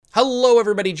Hello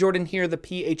everybody, Jordan here, the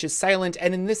PH is silent,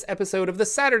 and in this episode of the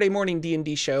Saturday Morning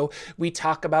D&D Show, we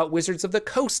talk about Wizards of the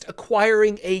Coast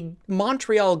acquiring a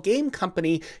Montreal game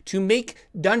company to make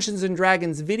Dungeons &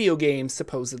 Dragons video games,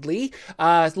 supposedly.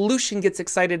 Lucian gets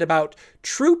excited about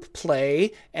troop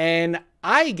play, and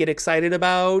I get excited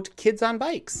about kids on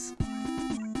bikes.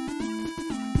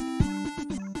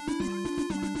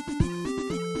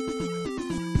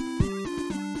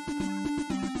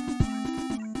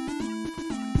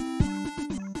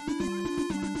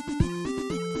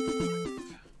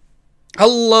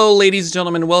 Hello, ladies and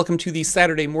gentlemen. Welcome to the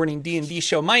Saturday Morning D&D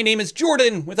Show. My name is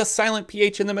Jordan, with a silent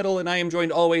PH in the middle, and I am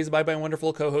joined always by my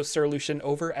wonderful co-host, Sir Lucian,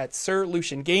 over at Sir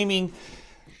Lucian Gaming.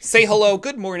 Say hello.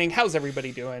 Good morning. How's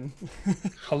everybody doing?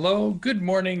 Hello. Good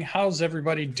morning. How's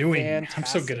everybody doing? Fantastic. I'm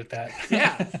so good at that.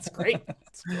 Yeah, it's great.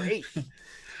 It's great.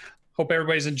 Hope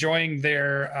everybody's enjoying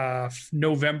their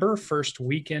November, first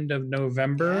weekend of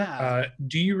November. Yeah.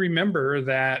 Do you remember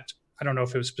that? I don't know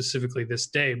if it was specifically this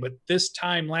day, but this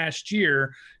time last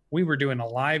year, we were doing a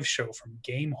live show from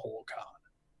Gamehole Con.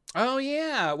 Oh,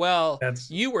 yeah. Well,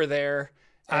 you were there.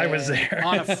 I was there.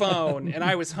 On a phone, and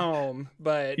I was home.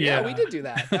 But yeah, we did do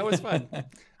that. That was fun.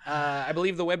 I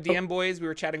believe the WebDM boys, we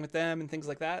were chatting with them and things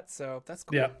like that. So that's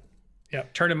cool. Yeah.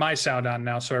 Turning my sound on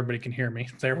now so everybody can hear me.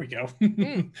 There we go.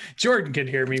 Jordan can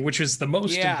hear me, which is the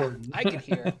most important. I could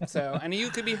hear. So, and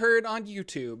you could be heard on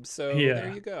YouTube. So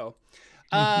there you go.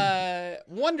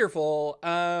 Wonderful.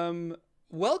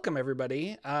 Welcome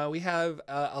everybody. We have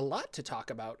a lot to talk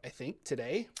about, I think,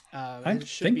 today.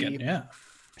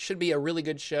 Should be a really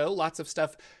good show. Lots of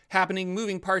stuff happening,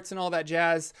 moving parts and all that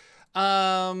jazz.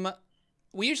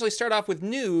 We usually start off with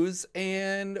news,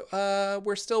 and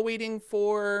we're still waiting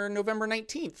for November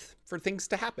 19th for things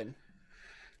to happen.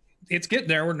 It's getting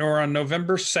there. We're on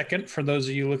November 2nd for those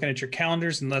of you looking at your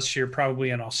calendars, unless you're probably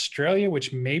in Australia,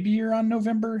 which maybe you're on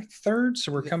November 3rd.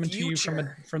 So we're coming to you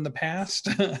from the past.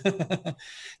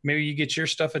 Maybe you get your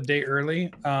stuff a day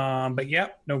early. But yeah,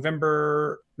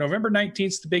 November 19th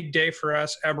is the big day for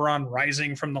us. Eberron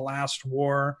rising from the last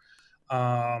war.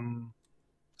 All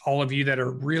of you that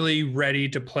are really ready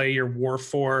to play your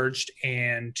Warforged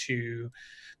and to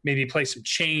maybe play some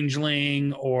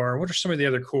Changeling, or what are some of the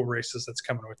other cool races that's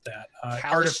coming with that?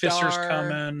 Artificers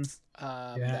coming.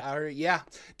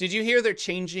 Did you hear they're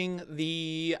changing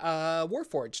the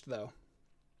Warforged, though?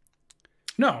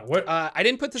 No. What? I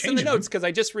didn't put this in the notes because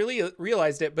I just really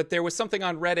realized it, but there was something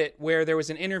on Reddit where there was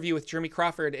an interview with Jeremy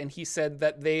Crawford, and he said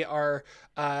that they are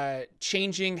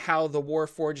changing how the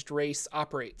Warforged race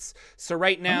operates. So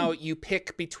right now you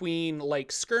pick between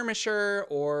like Skirmisher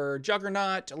or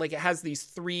Juggernaut. Like it has these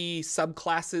three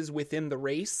subclasses within the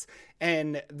race,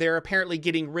 and they're apparently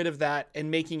getting rid of that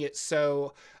and making it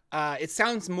so it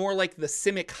sounds more like the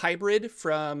Simic hybrid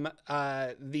from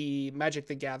the Magic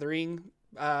the Gathering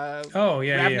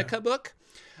Ravnica book.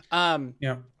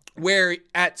 Where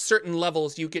at certain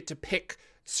levels you get to pick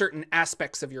certain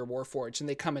aspects of your Warforged and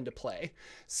they come into play.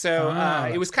 So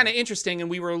it was kind of interesting, and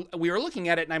we were looking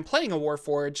at it, and I'm playing a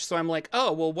Warforged, so I'm like,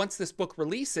 oh well, once this book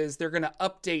releases, they're going to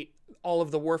update all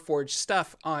of the Warforged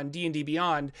stuff on D&D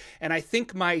Beyond, and I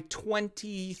think my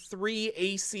 23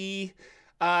 AC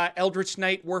Eldritch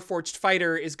Knight Warforged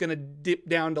fighter is going to dip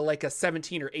down to like a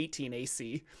 17 or 18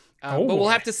 AC. But we'll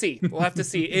have to see.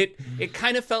 It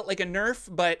kind of felt like a nerf,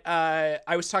 but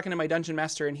I was talking to my dungeon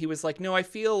master, and he was like, no, I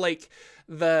feel like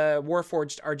the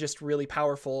Warforged are just really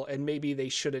powerful, and maybe they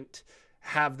shouldn't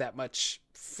have that much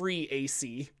free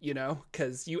AC,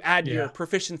 because you add your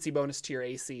proficiency bonus to your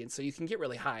AC, and so you can get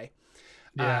really high.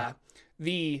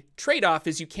 The trade-off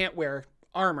is you can't wear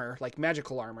armor, like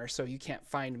magical armor, so you can't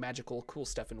find magical cool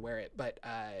stuff and wear it, but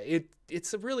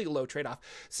it's a really low trade-off.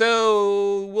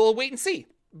 So we'll wait and see.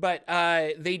 But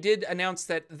they did announce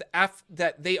that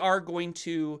that they are going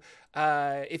to,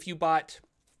 if you bought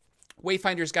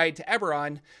Wayfinder's Guide to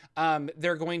Eberron,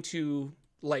 they're going to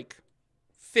like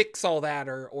fix all that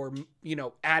or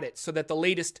add it so that the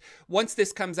latest, once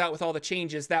this comes out with all the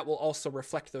changes, that will also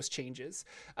reflect those changes.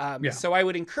 So I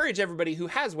would encourage everybody who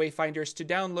has Wayfinders to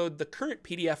download the current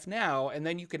PDF now, and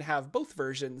then you can have both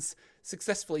versions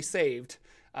successfully saved,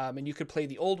 and you could play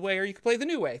the old way or you could play the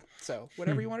new way. So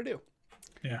whatever you want to do.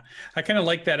 Yeah, I kind of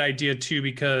like that idea too,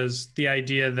 because the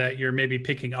idea that you're maybe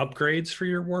picking upgrades for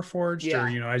your Warforged,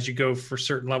 or as you go for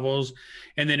certain levels,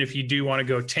 and then if you do want to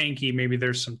go tanky, maybe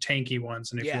there's some tanky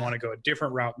ones, and if you want to go a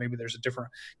different route, maybe there's a different.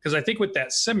 Because I think with that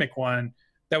Simic one,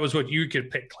 that was what you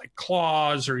could pick, like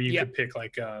claws, or you could pick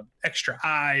like extra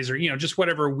eyes, or just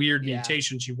whatever weird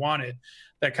mutations you wanted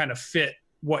that kind of fit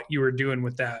what you were doing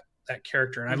with that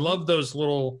character. And I love those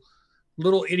little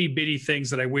little itty bitty things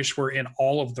that I wish were in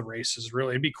all of the races.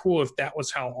 Really, it'd be cool if that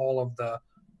was how all of the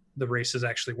races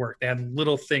actually work. They had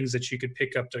little things that you could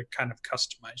pick up to kind of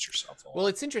customize yourself. Well,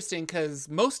 it's interesting because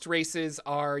most races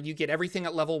are, you get everything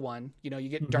at level 1, you know, you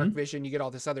get dark vision, you get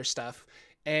all this other stuff.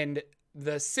 And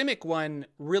the Simic one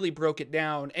really broke it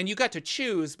down, and you got to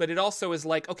choose, but it also is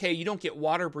like, okay, you don't get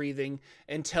water breathing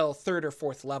until 3rd or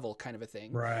 4th level kind of a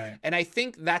thing. Right. And I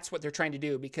think that's what they're trying to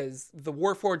do, because the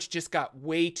Warforged just got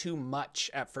way too much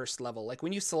at 1st level. Like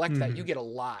when you select that, you get a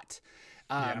lot.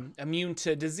 Immune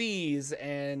to disease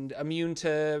and immune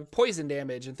to poison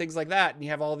damage and things like that. And you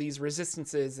have all these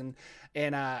resistances.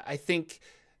 And I think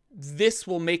this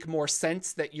will make more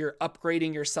sense that you're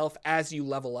upgrading yourself as you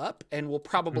level up, and will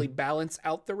probably balance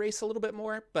out the race a little bit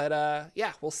more. But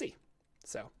yeah, we'll see.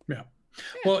 So, yeah.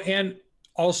 Well, and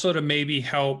also to maybe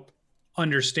help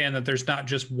understand that there's not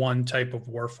just one type of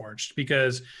Warforged,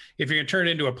 because if you're going to turn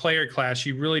it into a player class,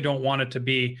 you really don't want it to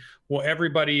be, well,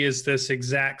 everybody is this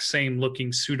exact same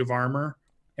looking suit of armor,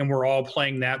 and we're all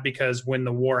playing that because when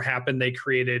the war happened, they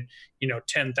created,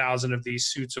 10,000 of these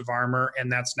suits of armor, and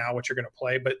that's now what you're going to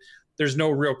play. But there's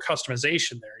no real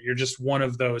customization there. You're just one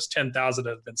of those 10,000 that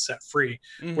have been set free.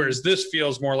 Whereas this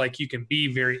feels more like you can be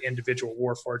very individual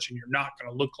Warforged, and you're not going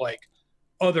to look like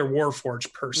other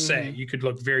Warforged per se. You could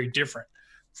look very different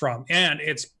from, and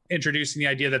it's introducing the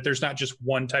idea that there's not just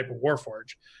one type of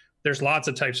Warforged. There's lots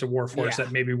of types of Warforged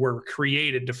that maybe were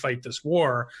created to fight this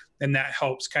war, and that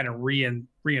helps kind of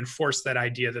reinforce that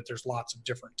idea that there's lots of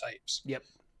different types. Yep.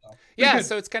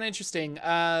 So it's kind of interesting.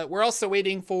 We're also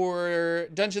waiting for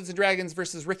Dungeons and Dragons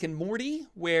versus Rick and Morty,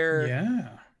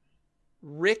 where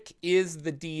Rick is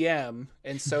the DM,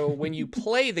 and so when you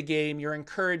play the game, you're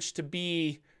encouraged to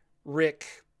be Rick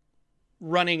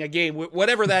running a game,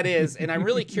 whatever that is. And I'm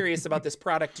really curious about this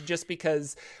product, just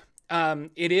because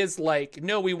it is like,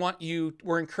 no,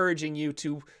 we're encouraging you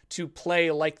to play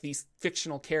like these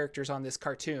fictional characters on this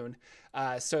cartoon.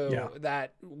 So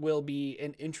that will be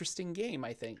an interesting game,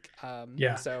 I think.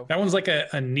 So that one's like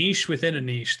a niche within a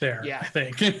niche there, I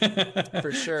think.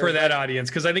 For sure. For that audience.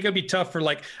 Cause I think it'd be tough for,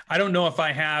 like, I don't know if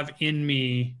I have in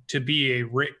me to be a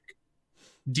Rick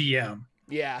DM.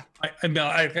 Yeah.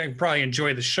 I probably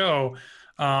enjoy the show.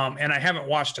 And I haven't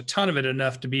watched a ton of it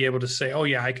enough to be able to say, oh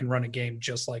yeah, I can run a game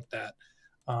just like that.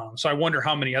 So I wonder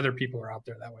how many other people are out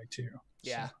there that way too.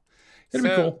 Yeah. It'd be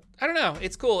cool. I don't know.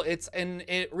 It's cool. And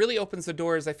it really opens the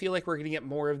doors. I feel like we're going to get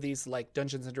more of these like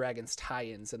Dungeons and Dragons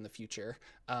tie-ins in the future.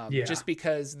 Just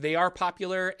because they are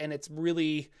popular, and it's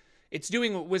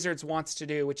doing what Wizards wants to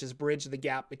do, which is bridge the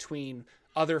gap between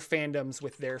other fandoms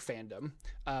with their fandom.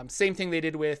 Same thing they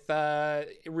did with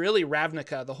really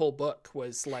Ravnica. The whole book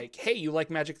was like, hey, you like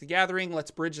Magic the Gathering?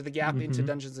 Let's bridge the gap into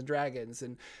Dungeons and Dragons.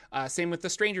 And same with the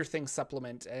Stranger Things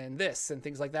supplement and this and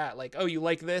things like that. Like, oh, you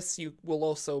like this? You will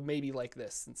also maybe like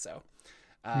this. And so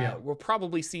we'll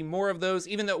probably see more of those,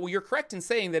 even though you're correct in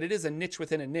saying that it is a niche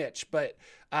within a niche, but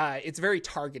it's very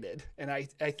targeted. And I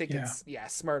think it's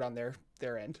smart on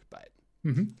their end. But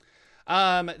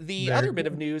the other bit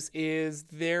of news is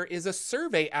there is a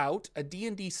survey out, a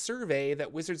D&D survey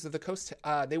that Wizards of the Coast,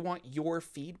 they want your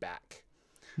feedback.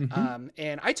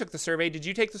 And I took the survey. Did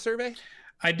you take the survey?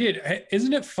 I did.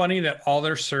 Isn't it funny that all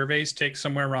their surveys take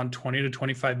somewhere around 20 to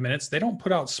 25 minutes? They don't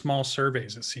put out small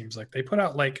surveys, it seems like. They put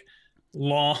out like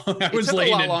long. I was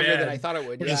laying in bed than I thought it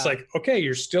would. We're just like, okay,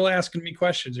 you're still asking me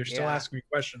questions. You're still asking me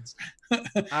questions.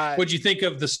 What'd you think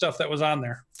of the stuff that was on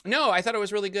there? No, I thought it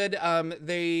was really good.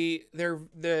 The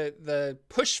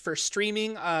push for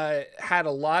streaming had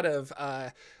a lot of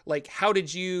like,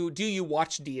 do you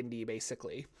watch D&D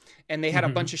basically? And they had a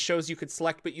bunch of shows you could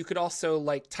select, but you could also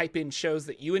like type in shows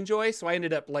that you enjoy. So I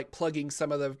ended up like plugging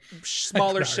some of the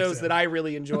smaller shows that I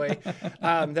really enjoy.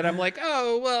 That I'm like,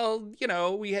 oh well,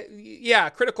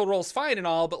 Critical Role's fine and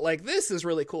all, but like this is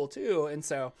really cool too. And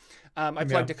so I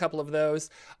plugged a couple of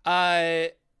those.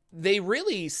 They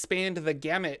really spanned the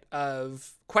gamut of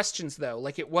questions though.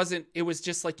 Like it was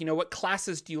just like, what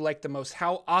classes do you like the most?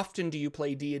 How often do you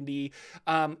play D&D?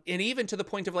 And even to the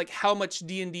point of like, how much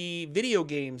D&D video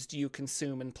games do you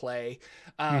consume and play?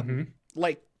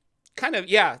 Like kind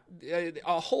of, a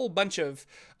whole bunch of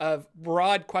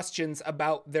broad questions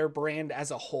about their brand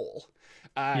as a whole.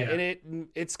 And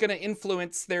it's going to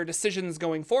influence their decisions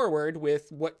going forward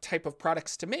with what type of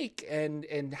products to make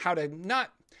and how to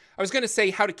not, I was going to say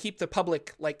how to keep the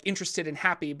public like interested and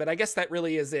happy, but I guess that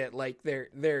really is it. Like they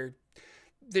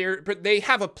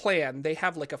have a plan. They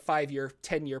have like a 5-year,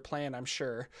 10-year plan, I'm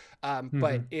sure.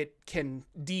 But it can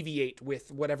deviate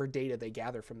with whatever data they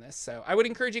gather from this. So I would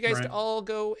encourage you guys to all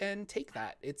go and take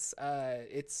that. It's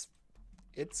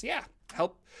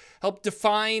help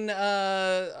define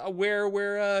where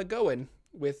we're going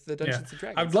with the Dungeons and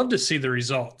Dragons. I'd love to see the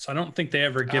results. I don't think they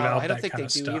ever give out that kind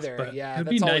of stuff. Either. But yeah, it'd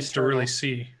be nice to really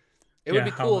see. It would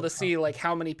be cool to see like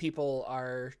how many people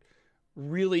are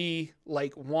really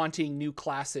like wanting new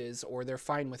classes, or they're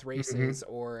fine with races,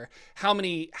 or how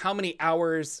many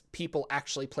hours people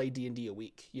actually play D&D a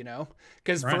week, you know?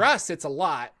 Because for us, it's a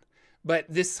lot. But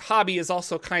this hobby is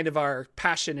also kind of our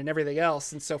passion and everything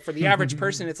else. And so for the average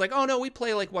person, it's like, oh no, we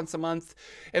play like once a month.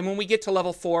 And when we get to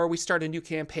level 4, we start a new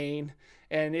campaign,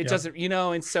 and it doesn't, you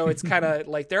know, and so it's kind of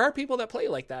like, there are people that play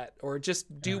like that, or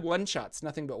just do one shots,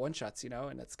 nothing but one shots, you know,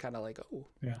 and it's kind of like, oh,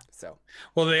 so.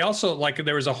 Well, they also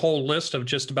there was a whole list of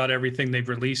just about everything they've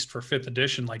released for 5th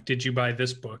edition. Like, did you buy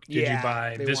this book? Did you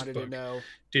buy this book?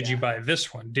 Did you buy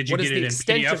this one? Did you get it in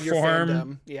PDF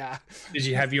form? Yeah.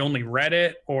 Have you only read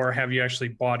it, or have you actually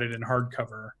bought it in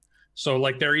hardcover? So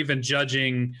like, they're even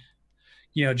judging,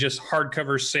 you know, just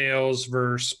hardcover sales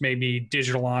versus maybe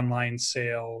digital online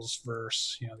sales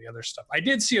versus, you know, the other stuff. I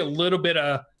did see a little bit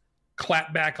of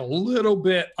clapback a little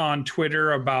bit on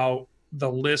Twitter about the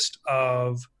list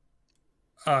of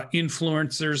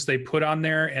influencers they put on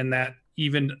there, and that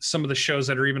even some of the shows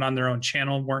that are even on their own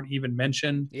channel weren't even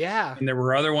mentioned. Yeah. And there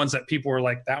were other ones that people were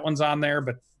like, that one's on there,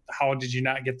 but how did you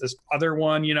not get this other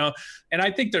one, you know? And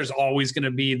I think there's always going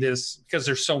to be this, because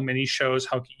there's so many shows,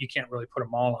 how you can't really put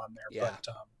them all on there. Yeah.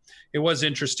 But it was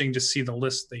interesting to see the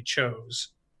list they chose,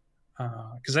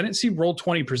 because I didn't see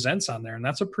Roll20 Presents on there, and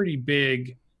that's a pretty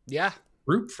big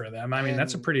group for them. I mean,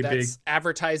 that's a pretty big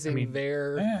advertising.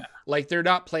 Like, they're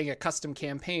not playing a custom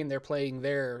campaign, they're playing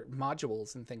their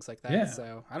modules and things like that. Yeah.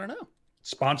 So I don't know.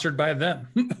 Sponsored by them.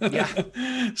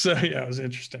 So yeah, it was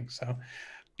interesting. So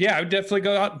yeah, I would definitely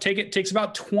go out and take it. It takes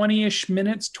about 20-ish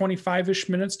minutes, 25-ish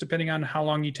minutes, depending on how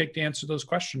long you take to answer those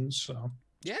questions. So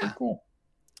yeah, cool.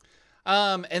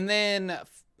 And then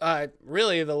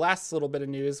really the last little bit of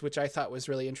news, which I thought was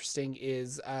really interesting,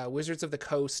 is Wizards of the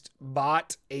Coast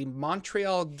bought a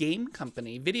Montreal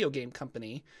video game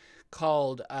company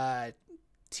called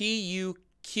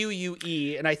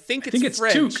TUQUE, and I think it's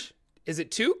French. Touk. Is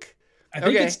it Touk? I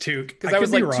think it's Touk. Because I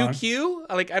was like, 2Q?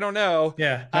 Like, I don't know.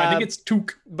 Yeah, no, I think it's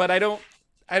Touk. But I don't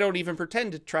even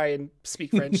pretend to try and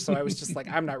speak French, so I was just like,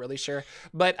 I'm not really sure.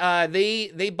 But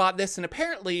they bought this, and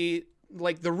apparently,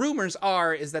 like, the rumors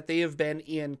is that they have been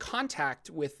in contact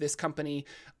with this company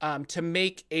to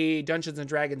make a Dungeons and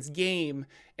Dragons game,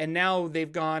 and now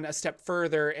they've gone a step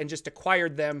further and just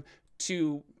acquired them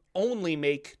to only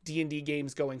make D&D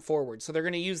games going forward. So they're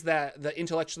going to use the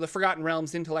Forgotten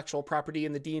Realms intellectual property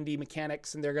and the D&D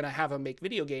mechanics, and they're going to have them make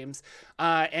video games.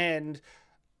 And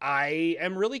I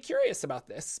am really curious about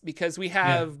this, because we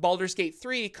have Baldur's Gate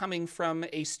 3 coming from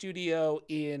a studio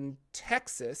in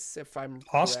Texas, if I'm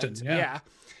Austin, correct. Yeah.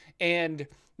 And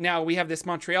now we have this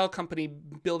Montreal company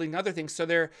building other things. So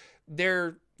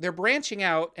they're branching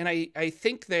out, and I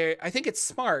think it's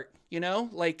smart, you know?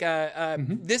 Like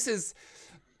this is,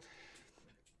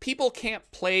 people can't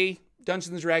play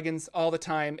Dungeons and Dragons all the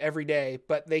time, every day,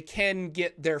 but they can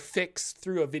get their fix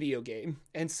through a video game.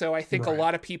 And so I think a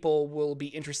lot of people will be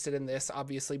interested in this.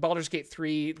 Obviously, Baldur's Gate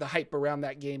 3, the hype around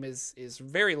that game is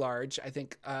very large. I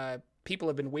think people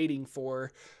have been waiting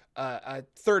for a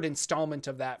third installment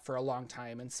of that for a long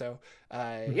time. And so,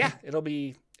 it'll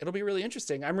be really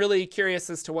interesting. I'm really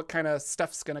curious as to what kind of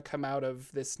stuff's going to come out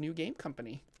of this new game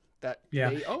company that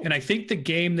they own. And I think the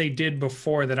game they did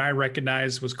before that I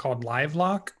recognized was called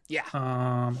Livelock. Yeah.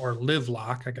 Or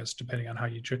Livelock, I guess, depending on how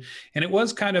you choose. And it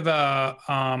was kind of a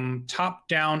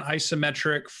top-down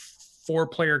isometric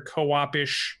 4-player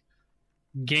co-op-ish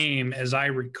game, as I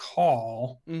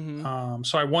recall.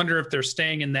 So I wonder if they're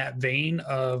staying in that vein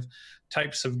of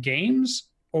types of games,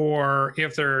 or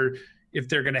if they're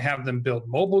going to have them build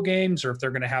mobile games, or if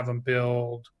they're going to have them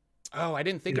build. Oh, I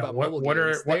didn't think about mobile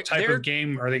games. What type of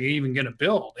game are they even going to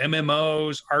build?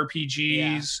 MMOs,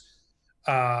 RPGs,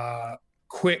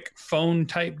 quick phone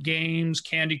type games,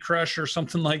 Candy Crush or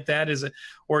something like that? Is it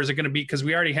going to be, because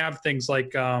we already have things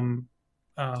like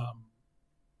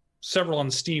several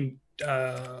on Steam.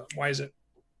 Why is it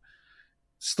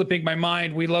slipping my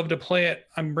mind? We love to play it.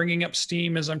 I'm bringing up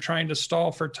Steam as I'm trying to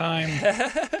stall for time.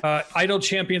 Idle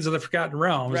Champions of the Forgotten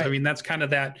Realms. Right. I mean, that's kind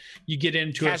of that you get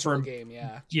into casual it for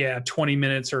game, 20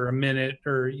 minutes or a minute,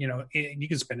 or you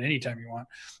can spend any time you want.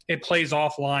 It plays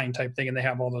offline type thing, and they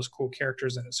have all those cool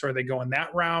characters in it. So are they going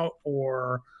that route,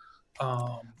 or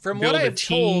from what I've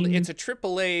told, it's a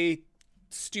AAA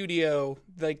studio.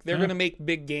 Like, they're going to make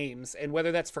big games, and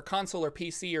whether that's for console or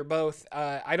PC or both,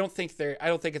 I don't think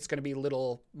it's going to be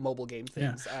little mobile game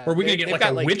things. Or we going to get like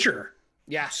a Witcher.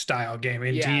 style game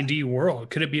in D&D world?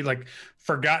 Could it be like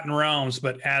Forgotten Realms,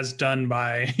 but as done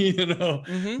by,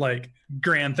 like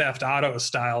Grand Theft Auto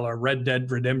style or Red Dead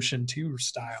Redemption 2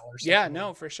 style or something? Yeah,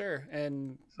 no, for sure.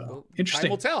 And interesting.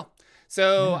 Time will tell.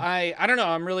 So I don't know.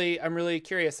 I'm really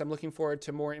curious. I'm looking forward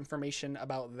to more information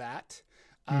about that.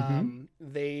 We'll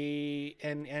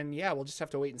just have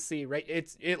to wait and see, right?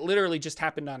 It literally just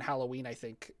happened on Halloween. I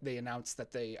think they announced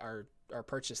that they are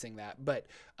purchasing that. But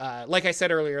like I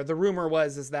said earlier, the rumor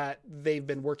is that they've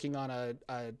been working on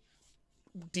a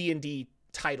D&D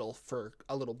title for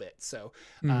a little bit. So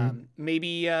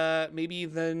maybe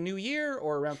the new year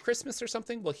or around Christmas or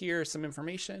something, we'll hear some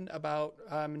information about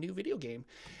a new video game.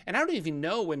 And I don't even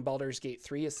know when Baldur's Gate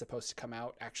 3 is supposed to come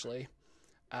out, actually.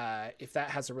 If that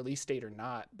has a release date or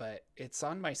not, but it's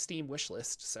on my Steam wish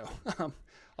list, so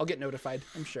I'll get notified,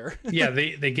 I'm sure. Yeah,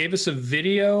 they gave us a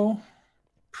video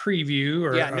preview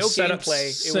or no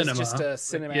gameplay. Cinema. It was just a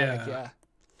cinematic,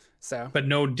 So, but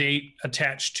no date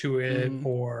attached to it,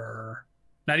 or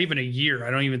not even a year. I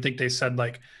don't even think they said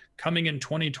like coming in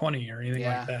 2020 or anything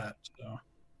like that. So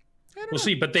we'll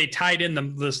see. But they tied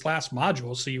in this last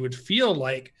module, so you would feel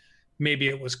like maybe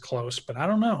it was close, but I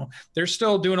don't know. They're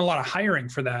still doing a lot of hiring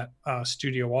for that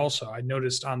studio also. I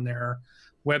noticed on their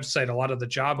website, a lot of the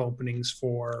job openings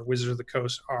for Wizards of the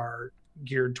Coast are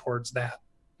geared towards that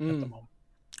at the moment.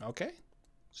 Okay.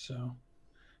 So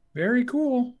very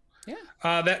cool. Yeah.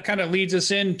 That kind of leads us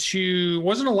into,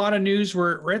 wasn't a lot of news.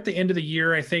 We're at the end of the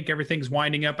year. I think everything's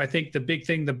winding up. I think the big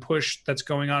thing, the push that's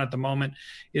going on at the moment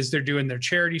is they're doing their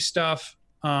charity stuff.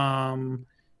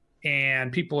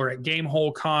 And people are at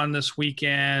Gamehole Con this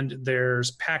weekend.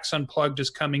 There's PAX Unplugged is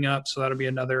coming up, so that'll be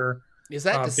another. Is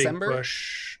that December? Big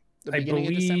push. The beginning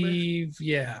of December?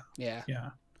 Yeah.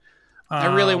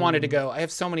 I really wanted to go. I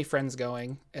have so many friends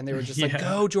going, and they were just like,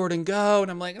 "Go, Jordan, go!"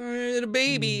 And I'm like, "A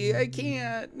baby, I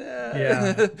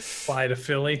can't." Fly to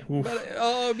Philly. But,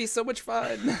 it'd be so much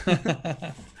fun.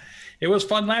 It was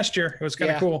fun last year. It was kind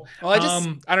of cool. Well,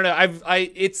 I don't know.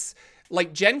 It's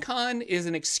like Gen Con is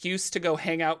an excuse to go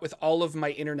hang out with all of my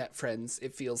internet friends,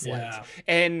 it feels like.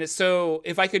 And so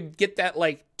if I could get that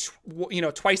like,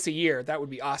 twice a year, that would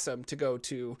be awesome to go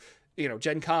to,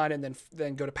 Gen Con and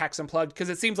then go to PAX Unplugged, because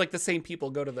it seems like the same people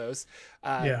go to those.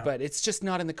 But it's just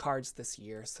not in the cards this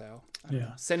year. So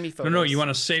send me photos. No, you want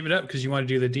to save it up because you want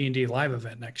to do the D&D live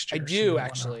event next year. I do,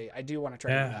 actually. I do want to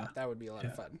try that. That would be a lot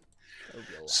of fun.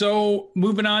 So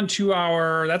moving on to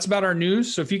that's about our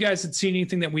news. So if you guys had seen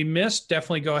anything that we missed,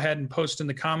 definitely go ahead and post in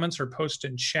the comments or post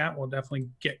in chat. We'll definitely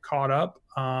get caught up.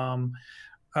 On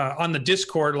the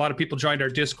Discord, a lot of people joined our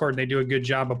Discord and they do a good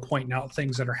job of pointing out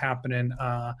things that are happening.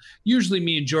 Usually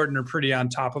me and Jordan are pretty on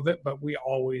top of it, but we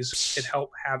always get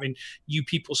help having you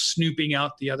people snooping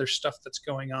out the other stuff that's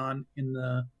going on in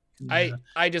the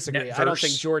I disagree. Netverse. I don't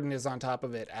think Jordan is on top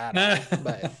of it at all,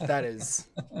 but that is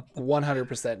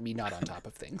 100% me not on top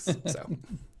of things. So,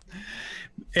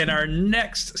 in our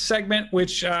next segment,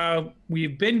 which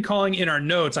we've been calling in our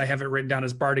notes, I have it written down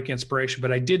as Bardic Inspiration,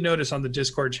 but I did notice on the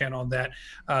Discord channel that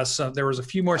so there was a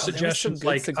few more suggestions,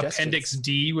 like Appendix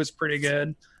D was pretty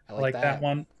good. I like that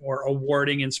one, or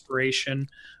Awarding Inspiration.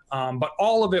 But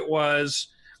all of it was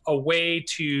a way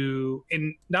to,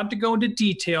 and not to go into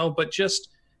detail, but just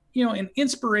an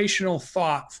inspirational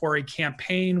thought for a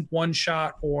campaign, one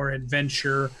shot, or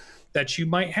adventure that you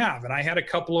might have. And I had a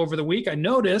couple over the week. I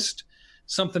noticed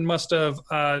something must have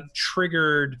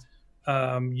triggered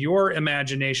your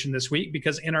imagination this week,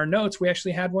 because in our notes, we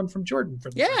actually had one from Jordan for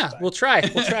the first time. We'll try.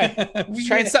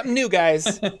 Trying something new,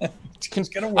 guys.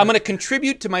 I'm going to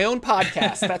contribute to my own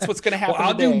podcast. That's what's going to happen. Well,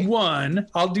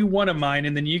 I'll do one of mine,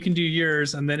 and then you can do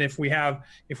yours. And then if we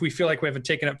feel like we haven't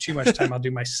taken up too much time, I'll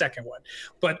do my second one.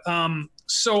 But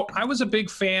so I was a big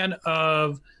fan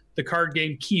of the card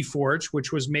game Keyforge,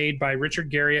 which was made by Richard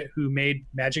Garriott, who made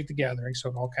Magic the Gathering. So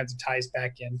it all kinds of ties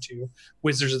back into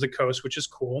Wizards of the Coast, which is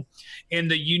cool. And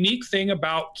the unique thing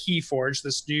about Keyforge,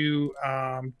 this new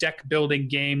deck building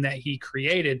game that he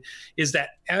created, is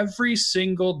that every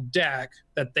single deck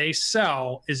that they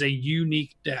sell is a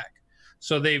unique deck.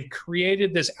 So they've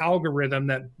created this algorithm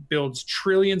that builds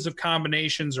trillions of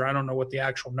combinations, or I don't know what the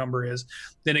actual number is.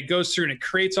 Then it goes through and it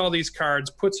creates all these cards,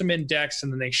 puts them in decks,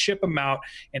 and then they ship them out.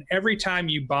 And every time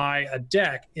you buy a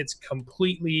deck, it's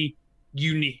completely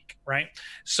unique, right?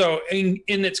 So in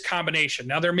its combination.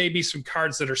 Now, there may be some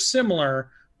cards that are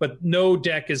similar, but no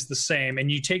deck is the same.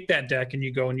 And you take that deck and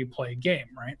you go and you play a game,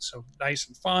 right? So nice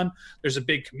and fun. There's a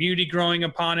big community growing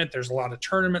upon it. There's a lot of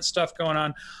tournament stuff going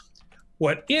on.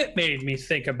 What it made me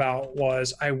think about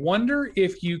was, I wonder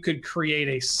if you could create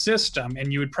a system,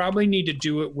 and you would probably need to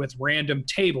do it with random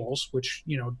tables, which,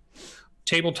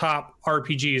 tabletop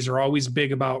RPGs are always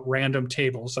big about random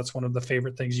tables. That's one of the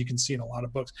favorite things you can see in a lot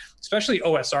of books, especially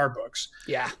OSR books.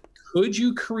 Yeah. Could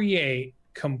you create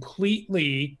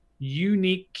completely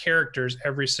unique characters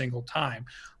every single time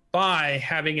by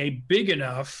having a big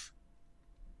enough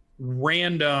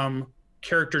random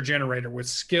character generator with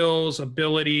skills,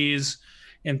 abilities,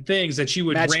 and things that you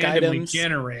would Magic randomly items.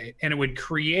 generate, and it would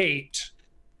create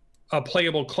a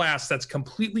playable class that's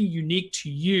completely unique to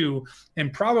you,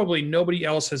 and probably nobody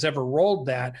else has ever rolled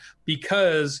that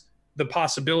because the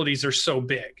possibilities are so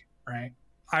big, right?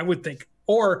 I would think,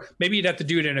 or maybe you'd have to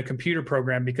do it in a computer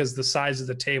program because the size of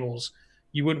the tables,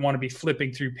 you wouldn't want to be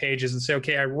flipping through pages and say,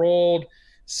 okay, I rolled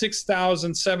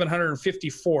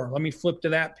 6,754. Let me flip to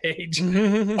that page.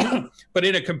 But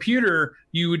in a computer,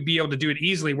 you would be able to do it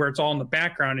easily where it's all in the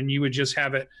background and you would just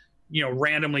have it, you know,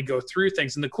 randomly go through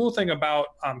things. And the cool thing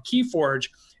about Keyforge,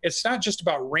 it's not just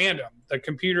about random. The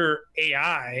computer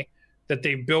AI that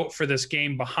they built for this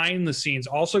game behind the scenes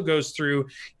also goes through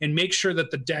and makes sure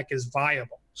that the deck is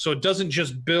viable. So it doesn't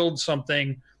just build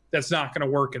something that's not going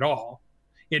to work at all.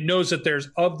 It knows that there's,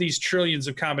 of these trillions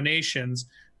of combinations,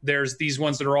 there's these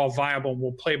ones that are all viable and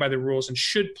will play by the rules and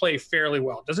should play fairly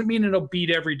well. Doesn't mean it'll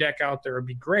beat every deck out there or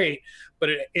be great, but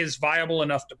it is viable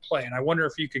enough to play. And I wonder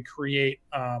if you could create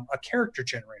a character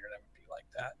generator that would be like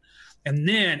that. And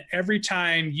then every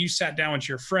time you sat down with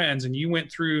your friends and you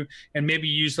went through and maybe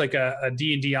used like a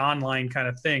D&D online kind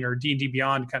of thing or D&D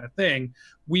Beyond kind of thing,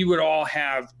 we would all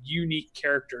have unique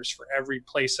characters for every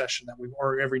play session that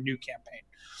or every new campaign.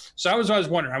 So I was always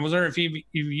wondering. I was wondering if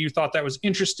you thought that was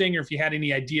interesting, or if you had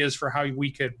any ideas for how we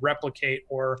could replicate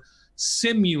or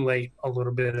simulate a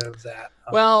little bit of that.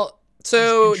 Well,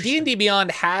 so D&D Beyond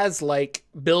has like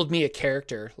build me a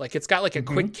character. Like it's got like a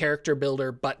quick character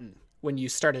builder button when you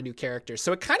start a new character.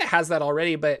 So it kind of has that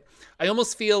already, but I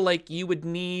almost feel like you would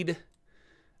need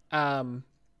more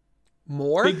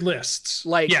big lists.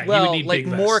 Like, yeah, well, you would need like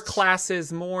big more lists.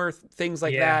 classes, more things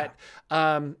like that.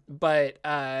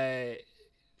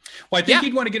 Well, I think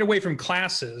you'd want to get away from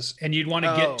classes and you'd want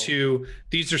to get to,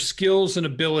 these are skills and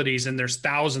abilities and there's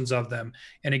thousands of them.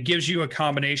 And it gives you a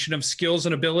combination of skills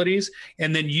and abilities.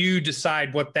 And then you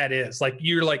decide what that is. Like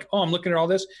you're like, oh, I'm looking at all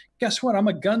this. Guess what? I'm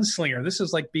a gunslinger. This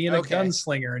is like being a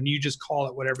gunslinger, and you just call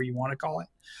it whatever you want to call it.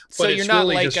 But so you're not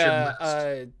really like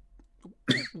a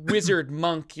wizard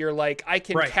monk. You're like, I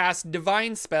can cast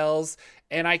divine spells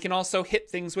and I can also hit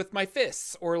things with my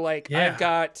fists, or like I've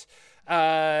got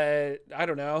I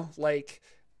don't know, like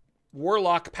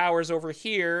warlock powers over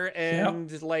here,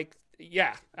 and like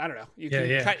I don't know. You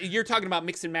can you're talking about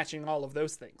mix and matching all of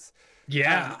those things.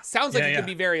 Sounds like it could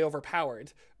be very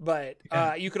overpowered, but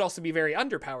you could also be very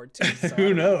underpowered too. So,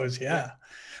 who knows?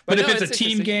 But if it's a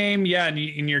team game, and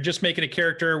you're just making a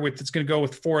character it's going to go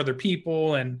with 4 other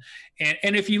people, and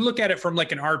if you look at it from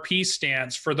like an RP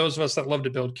stance, for those of us that love to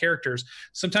build characters,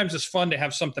 sometimes it's fun to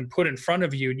have something put in front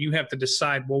of you, and you have to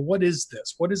decide, well, what is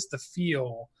this? What is the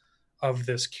feel of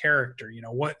this character? You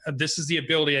know, what this is the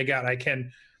ability I got. I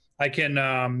can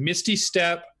Misty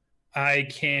Step. I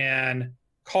can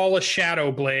call a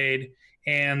Shadow Blade.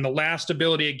 And the last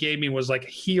ability it gave me was like a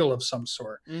heal of some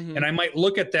sort. And I might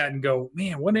look at that and go,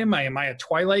 man, what am I? Am I a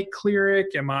Twilight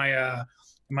Cleric? Am I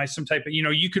some type of,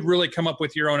 you could really come up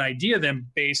with your own idea then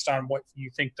based on what you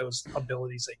think those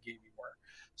abilities they gave you were.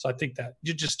 So I think that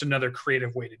just another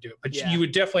creative way to do it. But you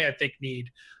would definitely, I think, need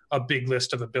a big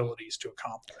list of abilities to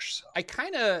accomplish.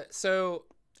 So. So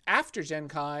after Gen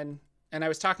Con, and I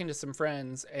was talking to some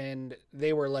friends and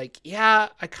they were like,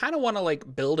 I kind of want to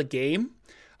like build a game.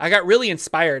 I got really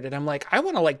inspired and I'm like, I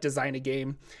want to like design a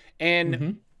game.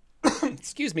 And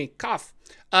excuse me, cough.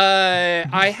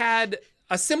 I had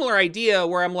a similar idea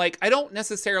where I'm like, I don't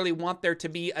necessarily want there to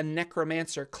be a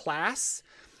necromancer class,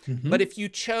 but if you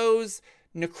chose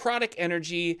necrotic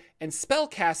energy and spell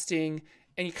casting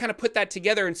and you kind of put that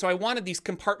together. And so I wanted these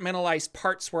compartmentalized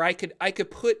parts where I could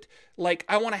put like,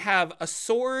 I want to have a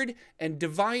sword and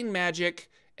divine magic,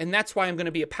 and that's why I'm going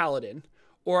to be a paladin.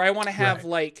 Or I want to have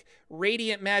like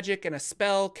radiant magic and a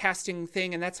spell casting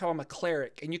thing, and that's how I'm a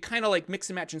cleric. And you kind of like mix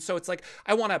and match. And so it's like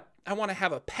I want to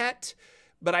have a pet,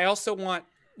 but I also want,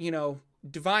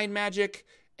 divine magic,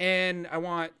 and I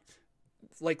want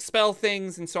like spell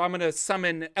things, and so I'm going to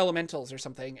summon elementals or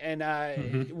something,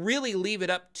 and really leave it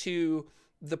up to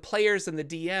the players and the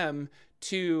DM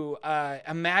to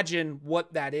imagine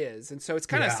what that is. And so it's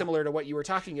kind of similar to what you were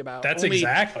talking about. That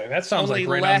sounds like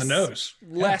right on the nose.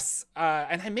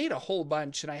 And I made a whole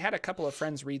bunch, and I had a couple of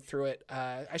friends read through it.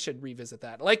 I should revisit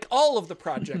that. Like all of the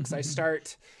projects I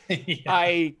start,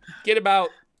 I get about,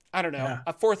 I don't know,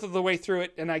 a fourth of the way through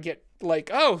it, and I get like,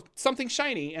 oh, something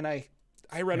shiny, and I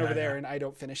I run over there and I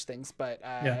don't finish things, but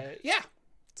yeah.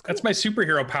 Cool. That's my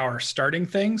superhero power, starting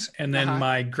things, and then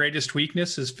my greatest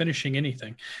weakness is finishing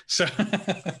anything. So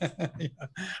yeah,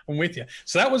 I'm with you.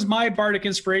 So that was my bardic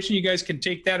inspiration. You guys can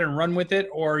take that and run with it,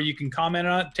 or you can comment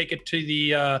on it, take it to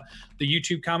the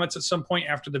YouTube comments at some point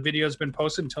after the video has been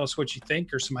posted and tell us what you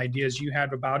think or some ideas you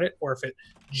have about it, or if it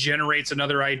generates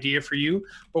another idea for you.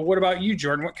 But what about you,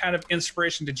 Jordan? What kind of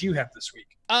inspiration did you have this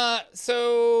week?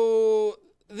 So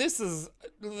this is,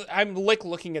 I'm like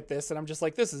looking at this and I'm just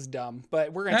like, this is dumb,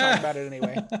 but we're going to talk about it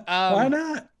anyway. Why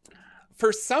not?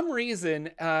 For some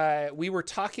reason, we were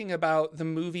talking about the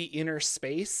movie Inner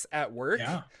Space at work,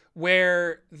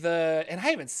 where and I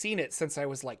haven't seen it since I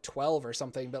was like 12 or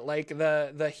something, but like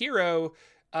the hero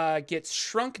gets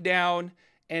shrunk down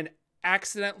and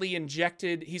accidentally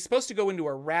injected. He's supposed to go into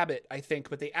a rabbit, I think,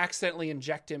 but they accidentally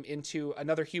inject him into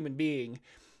another human being.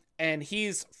 And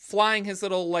he's flying his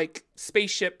little like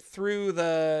spaceship through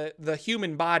the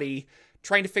human body,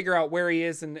 trying to figure out where he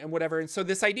is and whatever. And so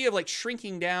this idea of like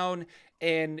shrinking down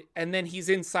and then he's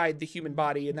inside the human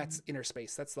body, and that's Inner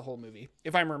Space. That's the whole movie,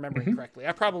 if I'm remembering correctly.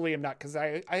 I probably am not, because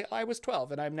I was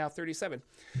 12 and I'm now 37.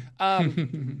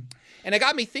 And it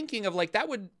got me thinking of like, that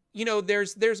would, you know,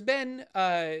 there's been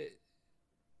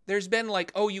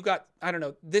like, oh, you got, I don't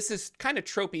know, this is kind of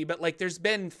tropey, but like there's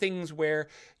been things where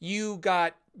you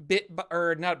got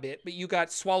you got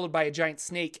swallowed by a giant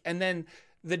snake, and then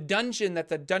the dungeon that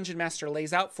the dungeon master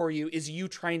lays out for you is you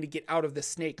trying to get out of the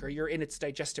snake, or you're in its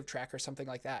digestive tract or something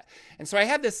like that. And so I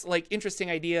had this like interesting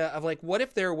idea of like, what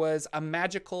if there was a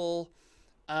magical,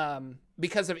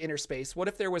 because of Inner Space, what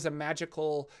if there was a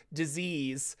magical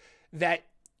disease that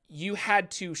you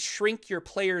had to shrink your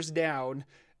players down,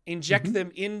 inject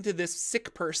them into this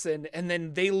sick person, and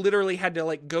then they literally had to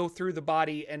like go through the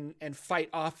body and fight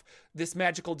off this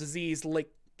magical disease, like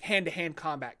hand-to-hand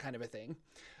combat kind of a thing.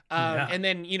 And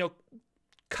then, you know,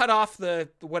 cut off the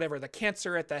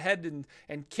cancer at the head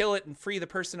and kill it and free the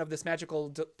person of this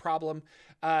magical problem.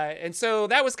 And so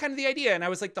that was kind of the idea. And I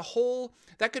was like,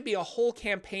 that could be a whole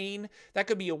campaign. That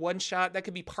could be a one shot. That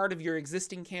could be part of your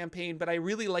existing campaign. But I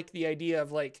really like the idea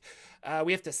of like,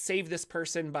 we have to save this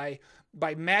person by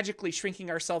magically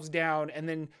shrinking ourselves down, and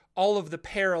then all of the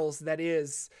perils that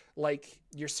is like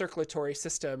your circulatory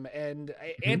system and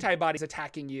antibodies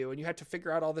attacking you, and you have to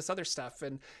figure out all this other stuff.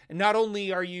 And not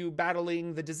only are you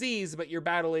battling the disease, but you're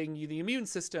battling the immune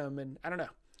system. And I don't know,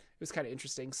 it was kind of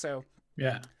interesting. So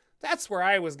yeah, that's where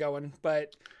I was going.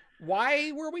 But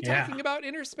why were we talking about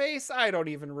Inner Space? I don't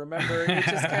even remember. It's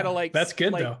just kind of like, that's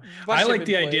good, like, though. I like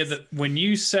the idea that when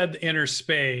you said Inner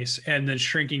Space and then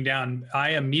shrinking down,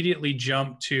 I immediately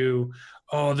jumped to,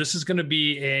 oh, this is going to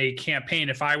be a campaign.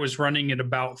 If I was running it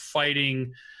about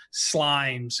fighting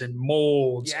slimes and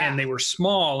molds, and they were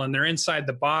small and they're inside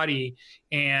the body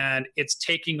and it's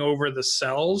taking over the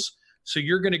cells. So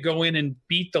you're going to go in and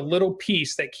beat the little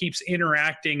piece that keeps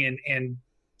interacting and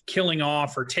killing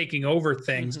off or taking over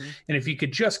things. And if you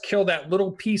could just kill that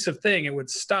little piece of thing, it would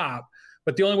stop.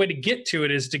 But the only way to get to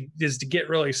it is to get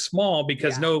really small,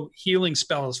 because no healing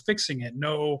spell is fixing it.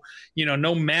 No,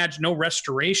 no magic, no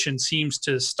restoration seems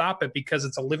to stop it, because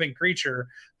it's a living creature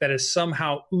that is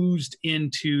somehow oozed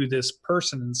into this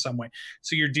person in some way.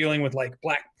 So you're dealing with like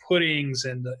black puddings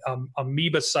and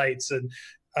amoebocytes and,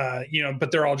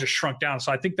 but they're all just shrunk down.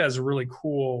 So I think that's really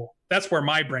cool. That's where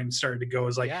my brain started to go,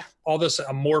 is like all this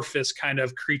amorphous kind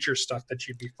of creature stuff that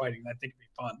you'd be fighting. I think it'd be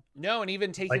fun. No, and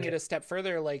even taking it a step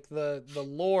further, like the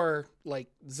lore, like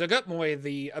Zuggtmoy,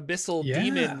 the abyssal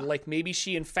demon, like maybe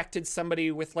she infected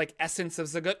somebody with like essence of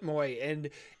Zuggtmoy,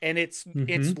 and it's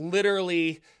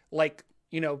literally like,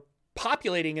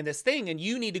 populating in this thing, and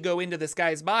you need to go into this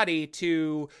guy's body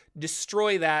to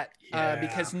destroy that,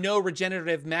 because no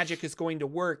regenerative magic is going to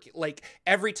work. Like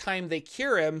every time they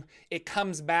cure him, it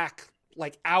comes back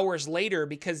like hours later,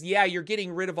 because you're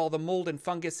getting rid of all the mold and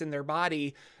fungus in their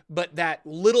body, but that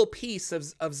little piece of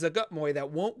Zuggtmoy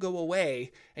that won't go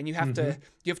away, and you have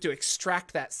to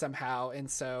extract that somehow. And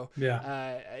so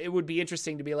it would be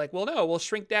interesting to be like, well, no, we'll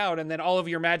shrink down, and then all of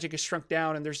your magic is shrunk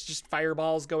down, and there's just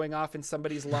fireballs going off in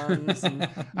somebody's lungs, and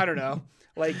I don't know,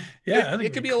 like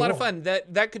it could be a lot of fun.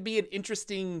 That could be an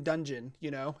interesting dungeon,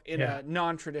 in a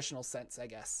non-traditional sense, I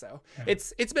guess. So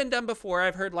it's been done before.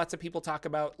 I've heard lots of people talk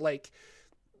about like,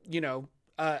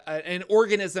 an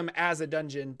organism as a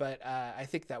dungeon, but I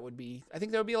think that would be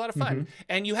a lot of fun.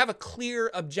 And you have a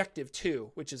clear objective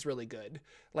too, which is really good.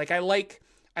 Like I like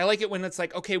it when it's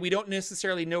like, okay, we don't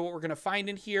necessarily know what we're going to find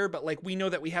in here, but like we know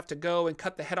that we have to go and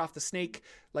cut the head off the snake.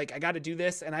 Like I got to do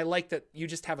this. And I like that you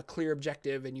just have a clear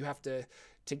objective and you have to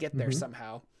get there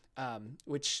somehow,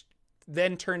 which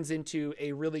then turns into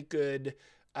a really good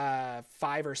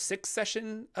 5 or 6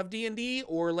 session of D&D,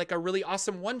 or like a really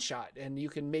awesome one shot, and you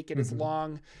can make it as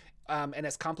long and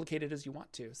as complicated as you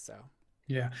want to. So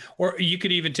yeah, or you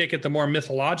could even take it the more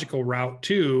mythological route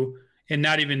too, and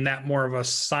not even that more of a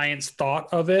science thought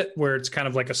of it, where it's kind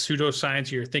of like a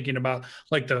pseudoscience. You're thinking about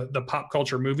like the pop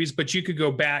culture movies, but you could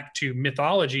go back to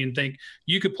mythology and think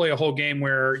you could play a whole game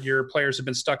where your players have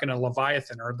been stuck in a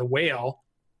Leviathan or the whale,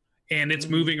 and it's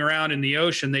moving around in the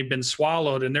ocean. They've been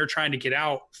swallowed and they're trying to get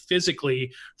out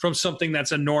physically from something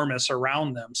that's enormous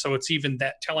around them. So it's even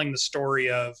that telling the story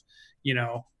of,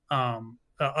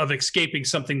 of escaping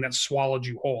something that swallowed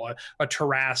you whole. A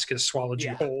Tarrasque has swallowed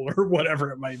you whole, or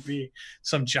whatever it might be,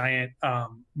 some giant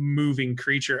moving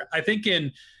creature. I think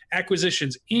in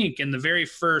Acquisitions Inc., in the very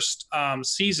first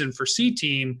season for C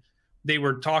Team, they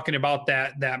were talking about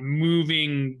that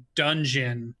moving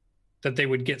dungeon that they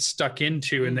would get stuck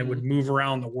into, and they would move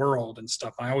around the world and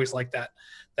stuff. I always like that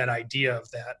idea of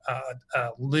that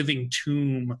living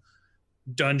tomb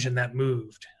dungeon that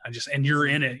moved. And you're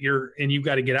in it, and you've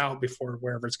got to get out before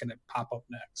wherever it's going to pop up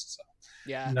next. So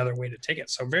another way to take it.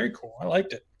 So very cool. I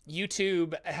liked it.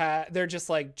 YouTube, they're just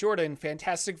like, Jordan,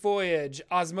 Fantastic Voyage,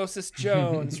 Osmosis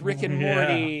Jones, Rick and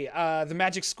Morty, the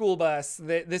Magic School Bus.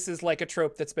 This is like a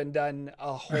trope that's been done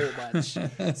a whole bunch.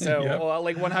 So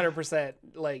like 100%,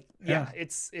 like,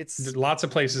 it's there's lots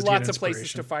of places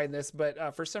to find this,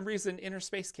 but for some reason Inner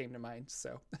Space came to mind.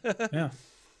 So yeah.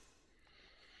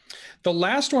 The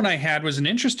last one I had was an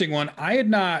interesting one. I had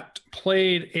not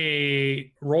played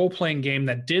a role-playing game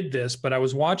that did this, but I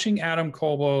was watching Adam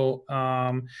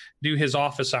Koebel do his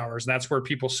office hours. And that's where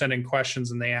people send in questions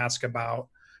and they ask about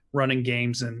running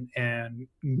games and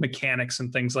mechanics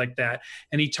and things like that.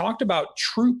 And he talked about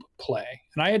troop play.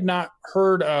 And I had not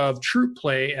heard of troop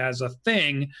play as a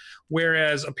thing,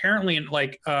 whereas apparently in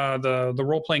like the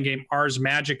role-playing game Ars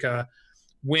Magica,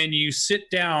 when you sit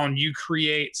down, you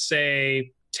create,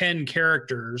 say, 10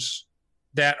 characters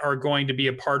that are going to be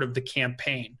a part of the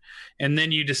campaign. And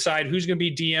then you decide who's going to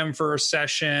be DM for a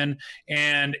session.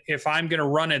 And if I'm going to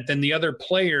run it, then the other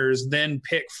players then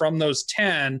pick from those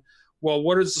 10, well,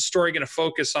 what is the story going to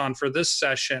focus on for this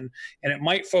session? And it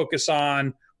might focus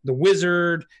on the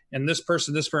wizard and this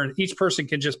person. Each person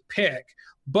can just pick,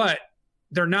 but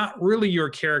they're not really your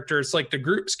character. It's like the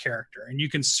group's character, and you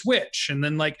can switch. And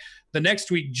then like the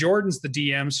next week, Jordan's the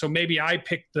DM. So maybe I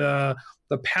pick the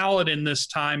paladin this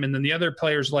time, and then the other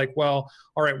player's like, well,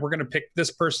 all right, we're going to pick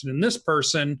this person and this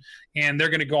person, and they're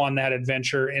going to go on that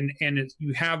adventure. And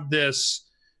you have this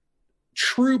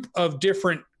troop of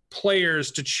different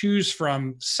players to choose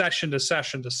from session to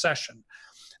session to session.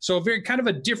 So a very kind of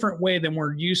a different way than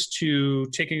we're used to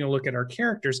taking a look at our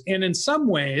characters. And in some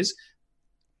ways,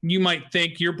 you might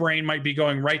think your brain might be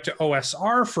going right to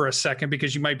OSR for a second,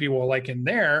 because you might be, well, like in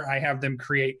there, I have them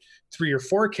create 3 or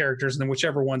 4 characters, and then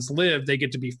whichever ones live, they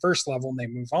get to be first level and they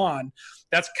move on.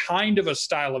 That's kind of a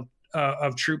style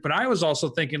of troop. But I was also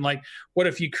thinking, like, what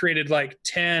if you created like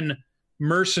 10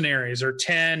 mercenaries or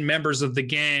 10 members of the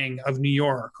gang of New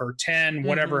York, or 10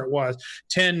 whatever it was,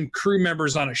 10 crew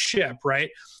members on a ship, right?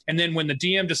 And then when the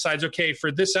DM decides, okay,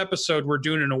 for this episode, we're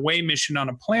doing an away mission on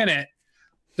a planet,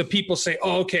 the people say,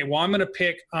 oh, okay, well, I'm going to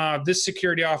pick this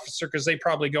security officer because they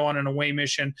probably go on an away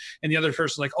mission. And the other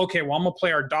person's like, okay, well, I'm going to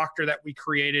play our doctor that we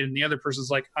created. And the other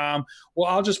person's like, well,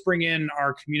 I'll just bring in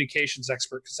our communications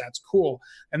expert because that's cool.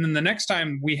 And then the next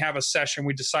time we have a session,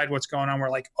 we decide what's going on. We're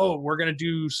like, oh, we're going to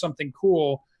do something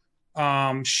cool.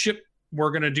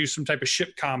 We're going to do some type of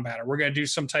ship combat, or we're going to do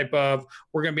some type of,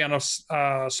 we're going to be on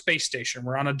a space station.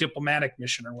 We're on a diplomatic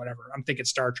mission or whatever. I'm thinking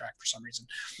Star Trek for some reason.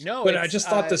 No, but I just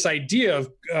thought this idea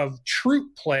of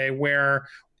troop play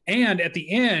and at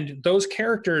the end, those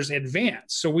characters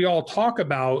advance. So we all talk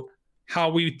about how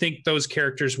we think those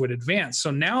characters would advance.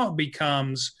 So now it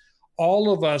becomes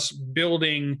all of us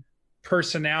building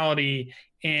personality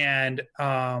and,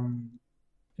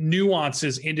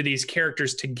 nuances into these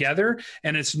characters together.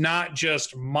 And it's not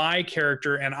just my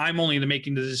character and I'm only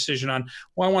making the decision on,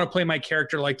 well, I want to play my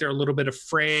character like they're a little bit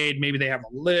afraid, maybe they have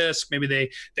a lisp, maybe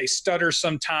they stutter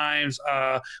sometimes,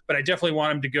 but I definitely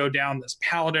want him to go down this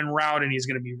paladin route and he's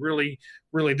going to be really,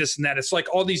 really this and that. It's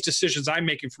like all these decisions I'm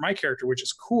making for my character, which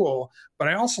is cool, but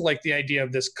I also like the idea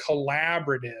of this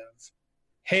collaborative,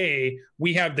 hey,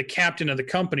 we have the captain of the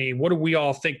company, what do we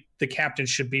all think the captain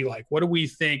should be like? What do we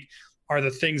think are the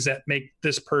things that make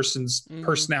this person's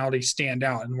personality stand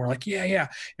out. And we're like, yeah.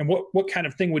 And what kind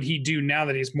of thing would he do now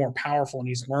that he's more powerful and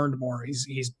he's learned more?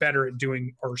 He's better at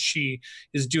doing, or she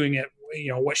is doing it,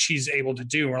 what she's able to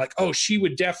do. And we're like, oh, she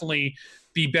would definitely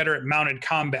be better at mounted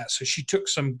combat. So she took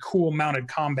some cool mounted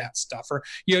combat stuff, or,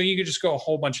 you could just go a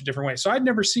whole bunch of different ways. So I'd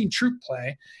never seen troop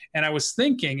play. And I was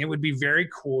thinking it would be very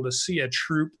cool to see a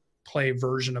troop play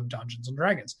version of Dungeons and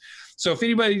Dragons. So if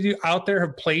anybody out there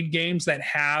have played games that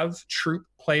have troop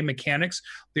play mechanics,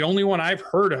 the only one I've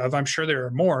heard of, I'm sure there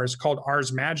are more, is called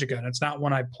Ars Magica, and it's not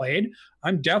one I played.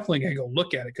 I'm definitely going to go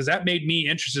look at it, because that made me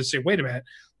interested to say, wait a minute,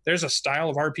 there's a style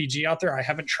of RPG out there I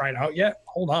haven't tried out yet.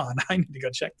 Hold on, I need to go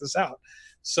check this out.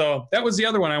 So that was the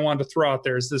other one I wanted to throw out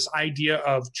there, is this idea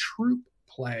of troop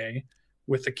play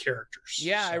with the characters.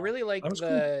 Yeah, so I really like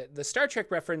the Star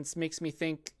Trek reference. Makes me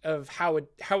think of how it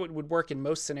would work in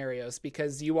most scenarios,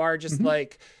 because you are just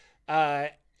like,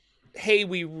 hey,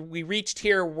 we reached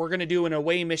here, we're going to do an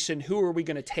away mission. Who are we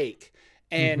going to take?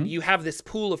 And you have this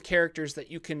pool of characters that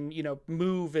you can,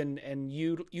 move and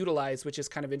utilize, which is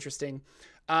kind of interesting.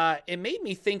 It made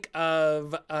me think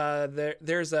of I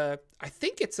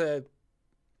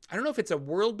don't know if it's a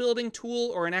world building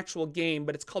tool or an actual game,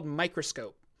 but it's called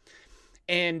Microscope.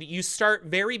 And you start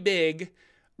very big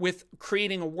with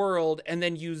creating a world, and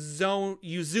then you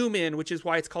zoom in, which is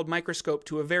why it's called Microscope,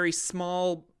 to a very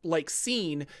small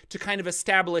scene to kind of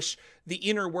establish the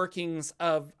inner workings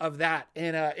of that.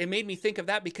 And it made me think of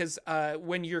that, because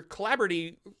when you're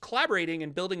collaborating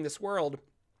and building this world,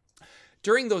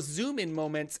 during those zoom in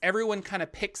moments, everyone kind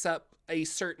of picks up a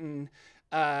certain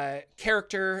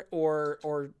character,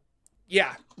 or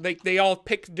they all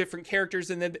pick different characters,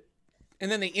 and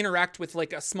then they interact with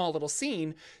a small little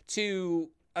scene to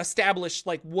establish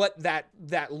what that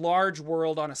large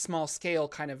world on a small scale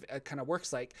kind of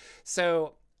works like.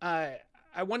 So I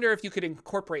wonder if you could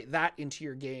incorporate that into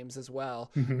your games as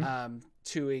well,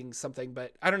 doing something.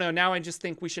 But I don't know. Now I just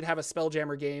think we should have a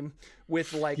Spelljammer game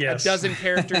with a dozen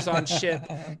characters on ship,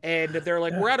 and they're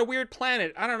like, we're at a weird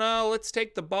planet. I don't know. Let's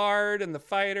take the bard and the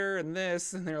fighter and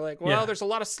this. And they're like, well, there's a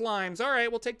lot of slimes. All right,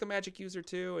 we'll take the magic user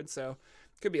too. And so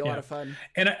could be a lot of fun.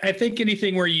 And I think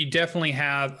anything where you definitely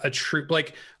have a troop,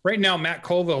 like right now, Matt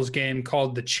Colville's game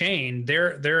called The Chain,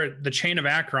 the Chain of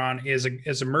Akron is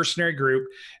a mercenary group,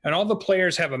 and all the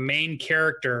players have a main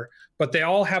character, but they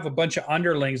all have a bunch of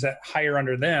underlings that hire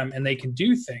under them, and they can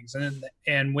do things.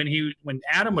 And when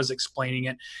Adam was explaining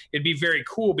it, it'd be very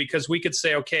cool, because we could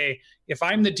say, okay, if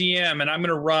I'm the DM and I'm going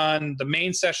to run, the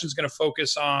main session is going to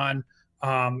focus on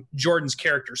Jordan's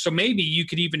character. So maybe you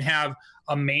could even have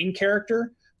a main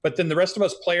character, but then the rest of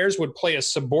us players would play a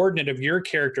subordinate of your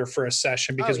character for a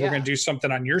session, because we're going to do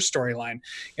something on your storyline.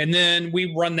 And then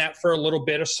we run that for a little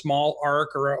bit, a small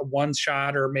arc or a one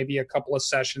shot or maybe a couple of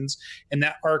sessions. And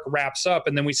that arc wraps up.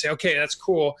 And then we say, okay, that's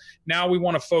cool. Now we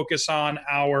want to focus on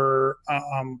our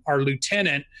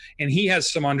lieutenant, and he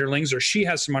has some underlings, or she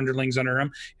has some underlings under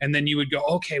him. And then you would go,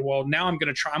 okay, well, now I'm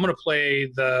going to play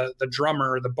the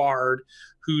drummer, the bard,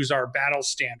 who's our battle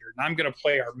standard, and I'm going to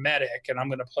play our medic, and I'm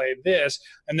going to play this,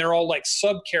 and they're all like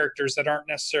sub characters that aren't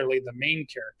necessarily the main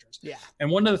characters. Yeah.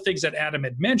 And one of the things that Adam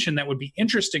had mentioned that would be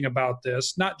interesting about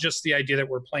this, not just the idea that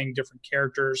we're playing different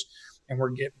characters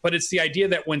but it's the idea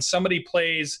that when somebody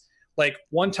plays, like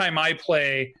one time I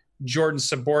play Jordan's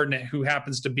subordinate, who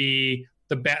happens to be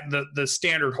the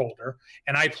standard holder,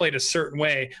 and I played a certain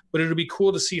way, but it would be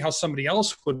cool to see how somebody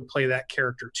else would play that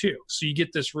character too. So you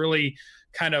get this really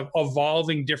kind of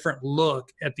evolving different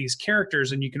look at these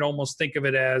characters, and you can almost think of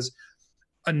it as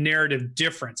a narrative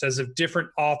difference, as if different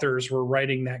authors were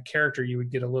writing that character, you would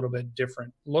get a little bit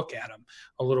different look at them,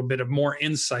 a little bit of more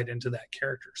insight into that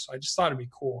character. So I just thought it'd be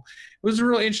cool. It was a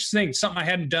really interesting thing, something I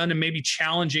hadn't done, and maybe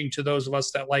challenging to those of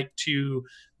us that like to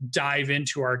dive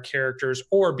into our characters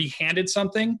or be handed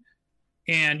something.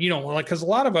 And, because a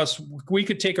lot of us, we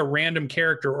could take a random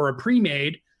character or a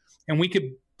pre-made, and we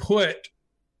could put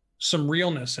some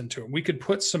realness into it. We could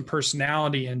put some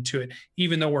personality into it,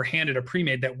 even though we're handed a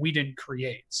pre-made that we didn't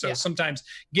create. So sometimes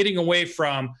getting away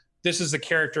from, this is the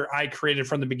character I created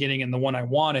from the beginning and the one I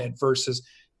wanted, versus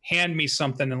hand me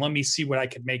something and let me see what I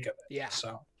could make of it. Yeah.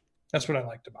 So that's what I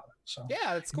liked about it. So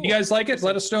yeah, that's cool. If you guys like it,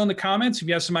 let us know in the comments if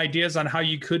you have some ideas on how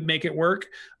you could make it work.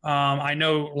 I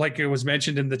know, like it was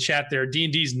mentioned in the chat there,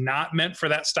 D&D is not meant for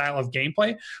that style of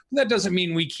gameplay. That doesn't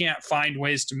mean we can't find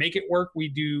ways to make it work. We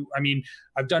do. I mean,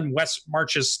 I've done Wes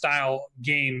March's style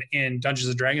game in Dungeons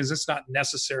and Dragons. It's not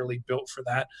necessarily built for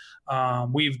that.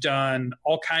 We've done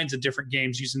all kinds of different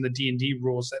games using the D&D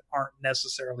rules that aren't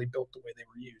necessarily built the way they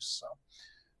were used. So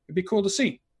it'd be cool to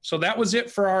see. So that was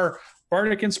it for our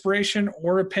Bardic Inspiration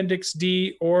or Appendix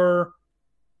D or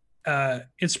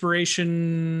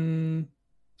inspiration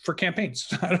for campaigns.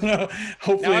 I don't know.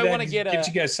 Hopefully now that gives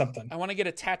you guys something. I want to get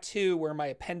a tattoo where my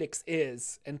appendix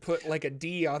is and put like a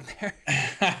D on there.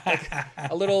 Like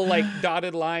a little like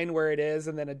dotted line where it is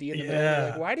and then a D in the middle. They're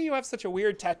like, why do you have such a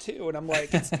weird tattoo? And I'm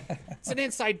like, it's an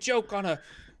inside joke on a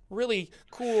really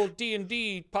cool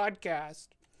D&D podcast.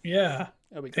 Yeah.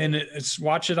 And it's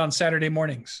watch it on Saturday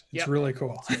mornings. It's really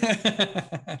cool.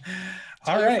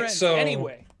 All right. So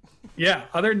anyway. Yeah.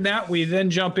 Other than that, we then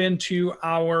jump into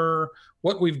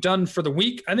what we've done for the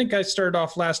week. I think I started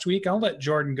off last week. I'll let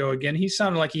Jordan go again. He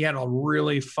sounded like he had a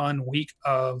really fun week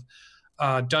of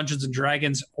Dungeons and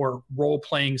Dragons or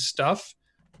role-playing stuff.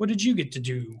 What did you get to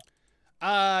do?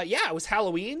 It was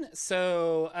Halloween.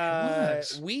 So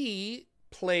we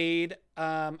played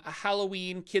a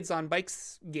Halloween Kids on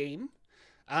Bikes game.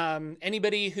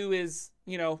 Anybody who is,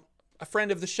 a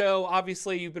friend of the show,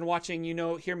 obviously you've been watching,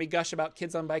 hear me gush about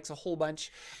Kids on Bikes a whole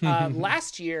bunch.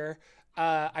 Last year,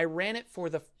 I ran it for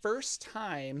the first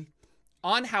time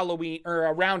on Halloween or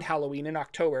around Halloween in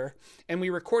October, and we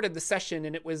recorded the session,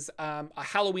 and it was a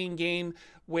Halloween game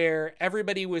where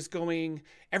everybody was getting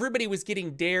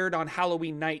dared on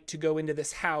Halloween night to go into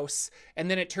this house, and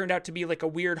then it turned out to be like a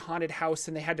weird haunted house,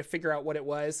 and they had to figure out what it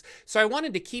was. So I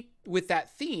wanted to keep with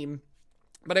that theme,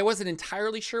 but I wasn't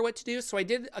entirely sure what to do. So I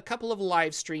did a couple of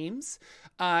live streams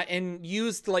and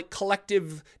used like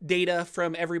collective data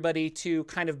from everybody to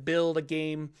kind of build a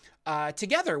game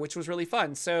together, which was really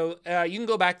fun. So you can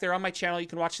go back there on my channel. You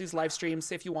can watch these live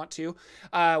streams if you want to,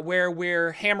 where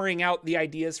we're hammering out the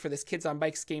ideas for this Kids on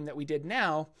Bikes game that we did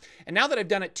now. And now that I've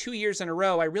done it 2 years in a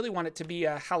row, I really want it to be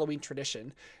a Halloween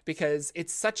tradition because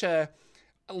it's such a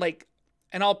like,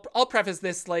 and I'll preface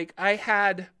this, like I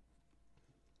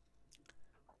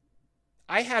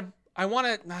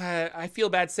feel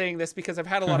bad saying this because I've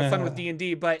had a lot of fun with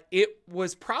D&D, but it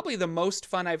was probably the most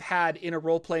fun I've had in a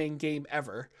role-playing game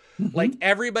ever. Like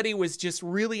everybody was just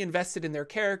really invested in their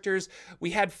characters.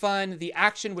 We had fun. The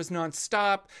action was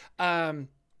nonstop.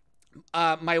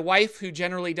 My wife, who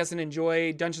generally doesn't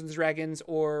enjoy Dungeons and Dragons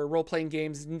or role-playing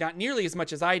games not nearly as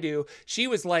much as I do, she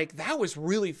was like, that was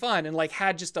really fun, and like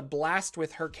had just a blast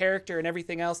with her character and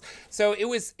everything else. So it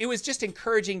was just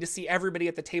encouraging to see everybody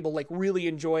at the table like really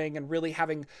enjoying and really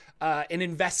having an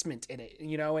investment in it,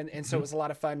 and so it was a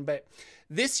lot of fun. But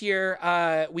this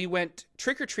year we went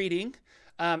trick-or-treating.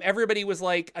 Everybody was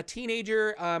like a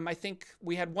teenager. I think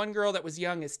we had one girl that was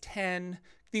young as 10.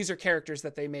 These are characters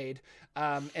that they made.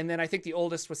 And then I think the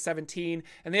oldest was 17.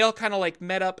 And they all kind of like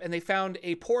met up and they found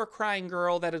a poor crying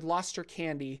girl that had lost her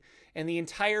candy. And the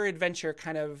entire adventure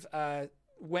kind of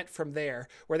went from there,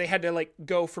 where they had to like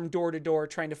go from door to door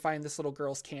trying to find this little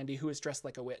girl's candy who was dressed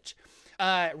like a witch.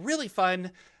 Really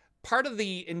fun. Part of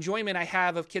the enjoyment I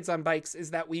have of Kids on Bikes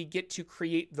is that we get to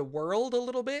create the world a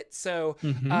little bit. So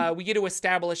we get to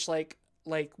establish like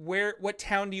what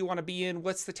town do you want to be in?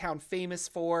 What's the town famous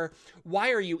for?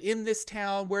 Why are you in this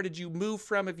town? Where did you move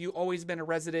from? Have you always been a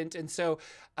resident? And so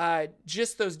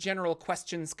just those general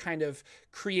questions kind of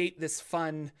create this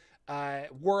fun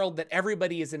world that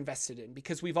everybody is invested in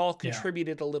because we've all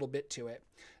contributed a little bit to it.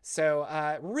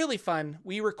 So really fun.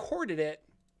 We recorded it,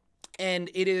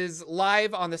 and it is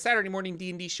live on the Saturday Morning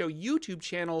D&D Show YouTube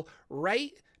channel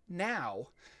right now.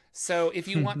 So if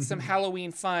you want some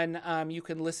Halloween fun, you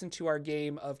can listen to our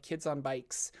game of Kids on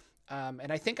Bikes.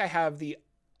 And I think I have the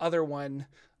other one,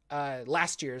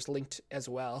 last year's, linked as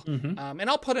well. And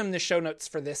I'll put them in the show notes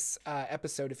for this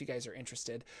episode if you guys are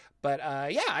interested. But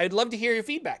I'd love to hear your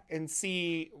feedback and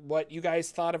see what you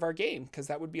guys thought of our game, because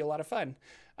that would be a lot of fun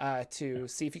to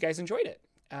see if you guys enjoyed it.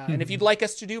 And if you'd like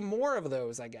us to do more of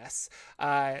those, I guess.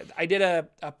 I did a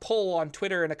poll on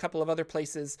Twitter and a couple of other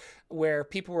places where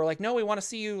people were like, no, we want to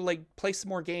see you like play some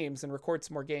more games and record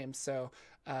some more games. So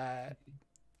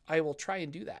I will try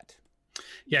and do that.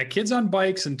 Yeah, Kids on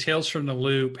Bikes and Tales from the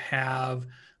Loop have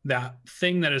that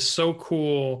thing that is so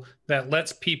cool that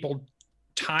lets people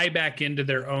tie back into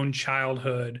their own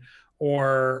childhood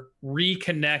or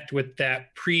reconnect with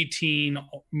that preteen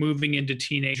moving into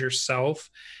teenager self,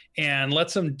 and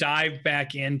lets them dive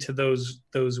back into those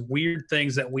weird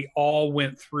things that we all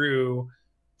went through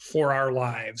for our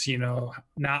lives,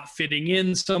 not fitting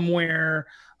in somewhere,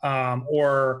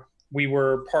 or we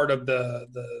were part of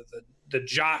the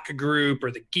jock group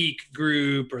or the geek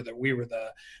group, or we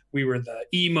were the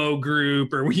emo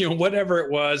group, or whatever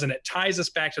it was, and it ties us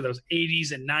back to those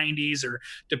 80s and 90s, or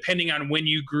depending on when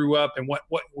you grew up and what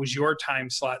was your time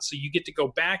slot. So you get to go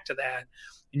back to that,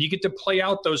 and you get to play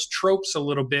out those tropes a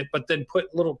little bit, but then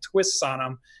put little twists on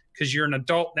them because you're an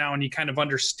adult now and you kind of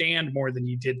understand more than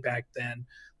you did back then.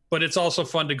 but it's also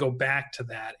fun to go back to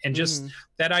that. And just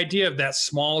that idea of that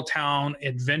small town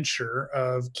adventure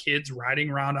of kids riding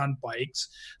around on bikes,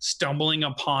 stumbling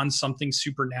upon something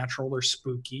supernatural or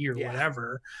spooky or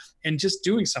whatever, and just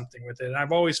doing something with it. And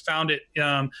I've always found it,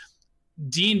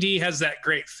 D&D has that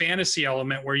great fantasy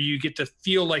element where you get to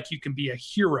feel like you can be a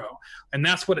hero, and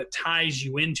that's what it ties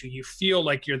you into. You feel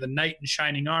like you're the knight in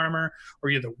shining armor,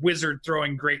 or you're the wizard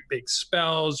throwing great big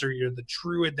spells, or you're the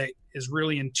druid that is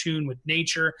really in tune with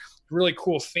nature. Really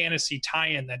cool fantasy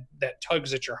tie-in that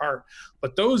tugs at your heart.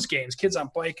 But those games, Kids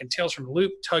on Bike and Tales from the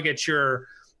Loop, tug at your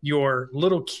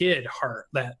little kid heart.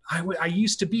 That I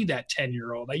used to be that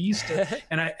 10-year-old. I used to,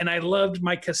 and I loved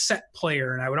my cassette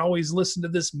player, and I would always listen to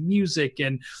this music.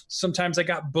 And sometimes I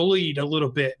got bullied a little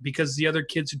bit because the other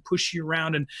kids would push you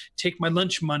around and take my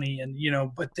lunch money. And,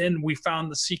 but then we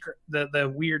found the secret,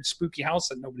 the weird spooky house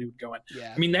that nobody would go in.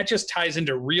 Yeah. I mean, that just ties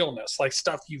into realness, like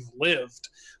stuff you've lived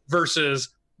versus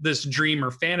this dream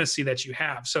or fantasy that you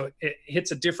have. So it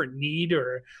hits a different need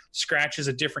or scratches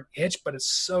a different itch, but it's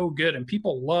so good and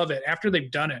people love it after they've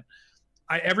done it.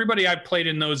 Everybody I've played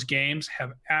in those games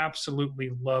have absolutely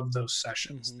loved those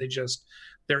sessions.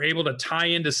 They're able to tie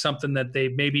into something that they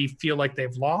maybe feel like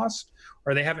they've lost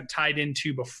or they haven't tied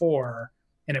into before,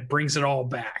 and it brings it all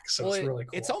back. So it's really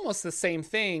cool. It's almost the same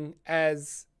thing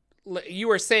as you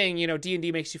were saying,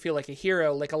 D&D makes you feel like a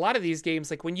hero. Like a lot of these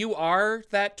games, like when you are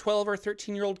that 12 or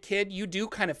 13-year-old kid, you do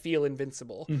kind of feel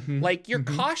invincible. Like you're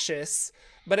cautious,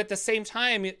 but at the same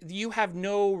time, you have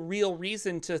no real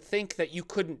reason to think that you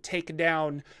couldn't take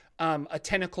down a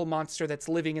tentacle monster that's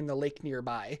living in the lake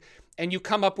nearby. And you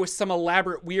come up with some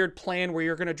elaborate weird plan where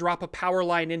you're going to drop a power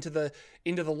line into the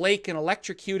lake and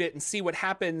electrocute it and see what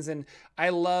happens. And I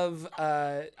love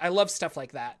stuff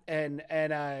like that. And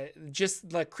just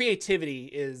the creativity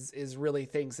is really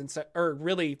things, and so, or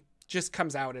really just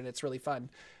comes out, and it's really fun.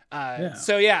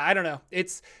 So yeah, I don't know.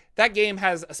 That game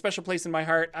has a special place in my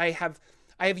heart. I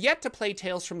have yet to play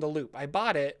Tales from the Loop. I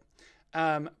bought it.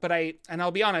 But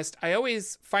I'll be honest, I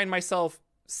always find myself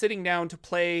sitting down to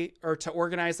play or to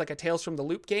organize like a Tales from the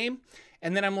Loop game.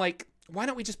 And then I'm like, why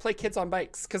don't we just play Kids on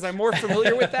Bikes? Cause I'm more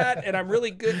familiar with that and I'm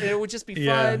really good. And it would just be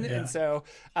fun. And so,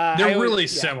 they're really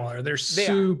similar. They're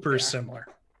super similar.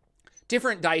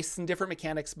 Different dice and different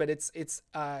mechanics, but it's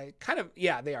kind of,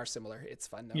 they are similar. It's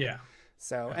fun though. Yeah.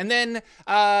 So, and then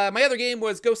my other game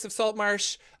was Ghosts of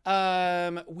Saltmarsh.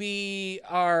 I'm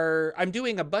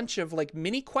doing a bunch of like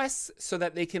mini quests so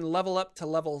that they can level up to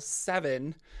level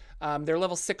 7. They're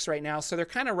level 6 right now. So they're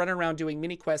kind of running around doing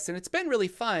mini quests, and it's been really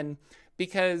fun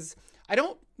because I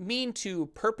don't mean to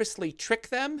purposely trick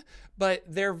them, but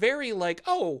they're very like,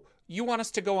 oh, you want us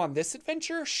to go on this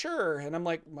adventure? Sure. And I'm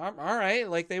like, all right.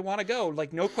 Like they want to go,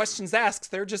 like no questions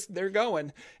asked. They're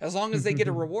going as long as they get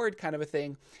a reward kind of a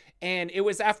thing. And it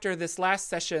was after this last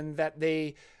session that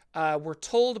they were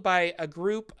told by a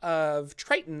group of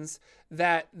Tritons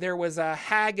that there was a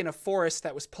hag in a forest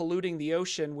that was polluting the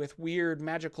ocean with weird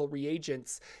magical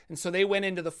reagents. And so they went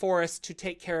into the forest to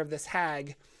take care of this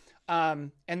hag.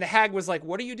 And the hag was like,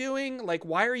 what are you doing? Like,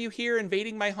 why are you here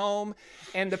invading my home?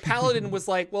 And the paladin was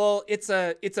like, well, it's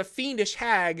a fiendish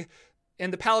hag.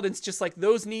 And the paladin's just like,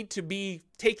 those need to be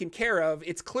taken care of.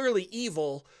 It's clearly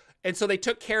evil. And so they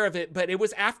took care of it. But it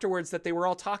was afterwards that they were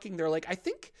all talking. They're like, I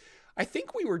think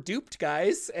we were duped,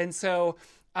 guys. And so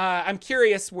I'm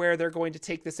curious where they're going to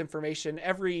take this information.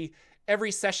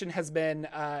 Every session has been,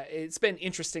 it's been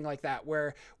interesting like that,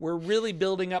 where we're really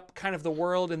building up kind of the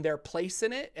world and their place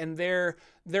in it. And they're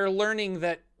learning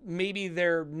that maybe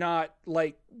they're not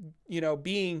like,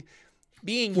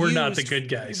 being we're used, not the good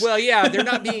guys. Well, yeah, they're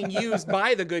not being used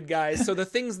by the good guys. So the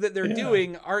things that they're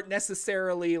doing aren't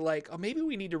necessarily like, oh, maybe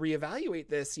we need to reevaluate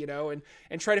this, and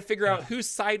try to figure out whose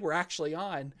side we're actually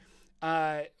on.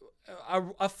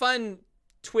 A fun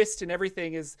twist and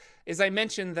everything is I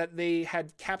mentioned that they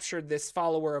had captured this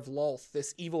follower of Lolth,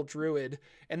 this evil druid,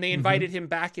 and they invited him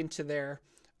back into their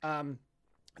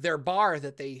bar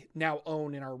that they now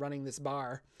own and are running this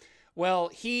bar. Well,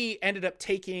 he ended up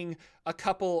taking a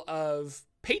couple of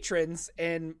patrons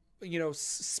and,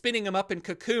 spinning them up in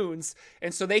cocoons.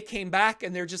 And so they came back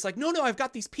and they're just like, no, I've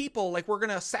got these people, like, we're going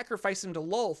to sacrifice him to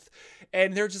Lolth.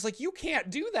 And they're just like, you can't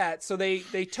do that. So they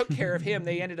took care of him.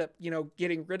 They ended up,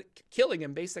 killing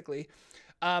him basically.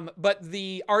 But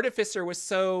the artificer was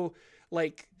so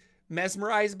like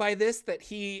mesmerized by this that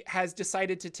he has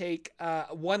decided to take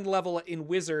one level in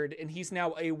wizard, and he's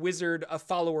now a wizard, a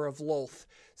follower of Lolth.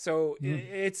 So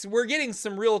we're getting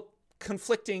some real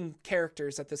conflicting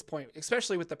characters at this point,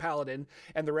 especially with the paladin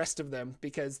and the rest of them,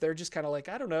 because they're just kind of like,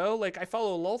 I don't know, like I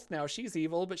follow Lolth now. She's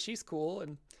evil, but she's cool.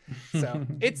 And so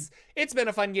it's been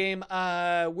a fun game.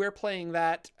 We're playing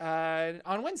that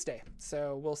on Wednesday,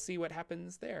 so we'll see what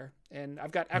happens there. And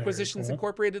I've got Acquisitions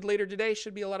Incorporated later today.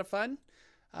 Should be a lot of fun.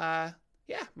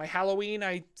 Yeah, my Halloween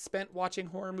I spent watching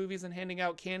horror movies and handing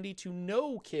out candy to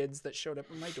no kids that showed up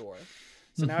at my door.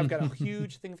 So now I've got a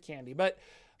huge thing of candy. But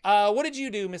what did you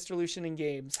do, Mr. Lucian, in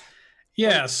games?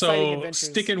 Yeah, so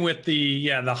sticking with the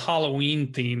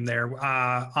Halloween theme there,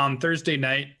 on Thursday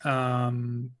night,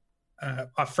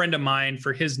 a friend of mine,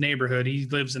 for his neighborhood, he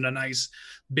lives in a nice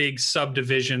big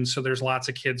subdivision, so there's lots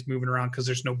of kids moving around because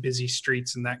there's no busy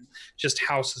streets and that, just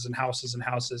houses and houses and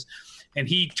houses. And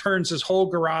he turns his whole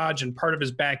garage and part of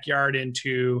his backyard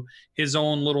into his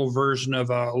own little version of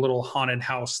a little haunted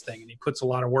house thing. And he puts a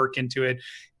lot of work into it.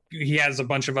 He has a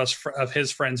bunch of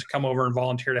his friends come over and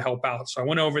volunteer to help out. So I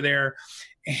went over there,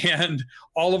 and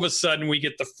all of a sudden we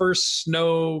get the first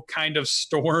snow kind of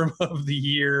storm of the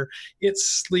year.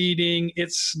 It's sleeting,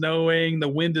 it's snowing, the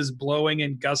wind is blowing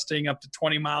and gusting up to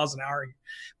 20 miles an hour.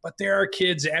 But there are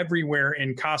kids everywhere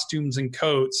in costumes and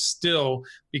coats still,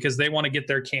 because they want to get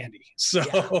their candy. So,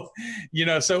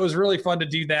 so it was really fun to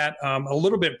do that. A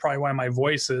little bit probably why my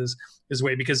voice is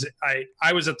way, because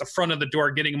I was at the front of the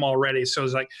door getting them all ready. So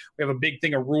it's like, we have a big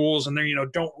thing of rules, and they're,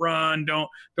 don't run, don't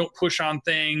push on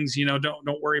things,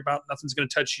 don't worry about, nothing's going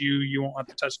to touch you. You won't have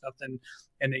to touch nothing.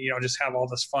 And just have all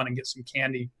this fun and get some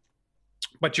candy.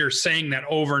 But you're saying that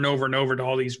over and over and over to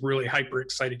all these really hyper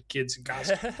excited kids in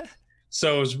costume.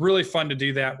 So it was really fun to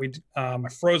do that. I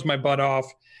froze my butt off,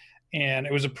 and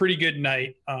it was a pretty good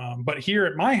night. But here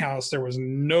at my house, there was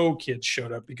no kids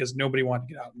showed up because nobody wanted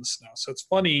to get out in the snow. So it's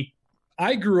funny.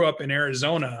 I grew up in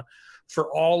Arizona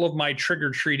for all of my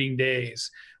trick-or-treating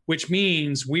days, which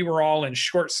means we were all in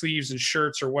short sleeves and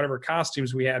shirts or whatever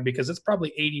costumes we had, because it's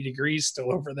probably 80 degrees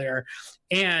still over there.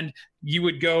 And you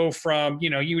would go from,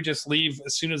 you would just leave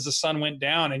as soon as the sun went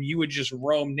down, and you would just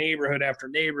roam neighborhood after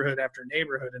neighborhood after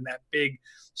neighborhood in that big,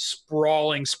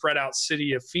 sprawling, spread out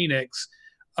city of Phoenix.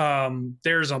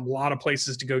 There's a lot of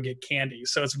places to go get candy.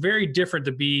 So it's very different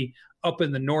to be up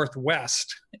in the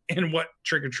Northwest and what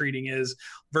trick-or-treating is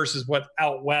versus what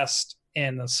out West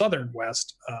and the Southern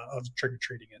West of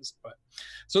trick-or-treating is. But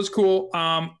so it's cool.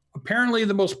 Apparently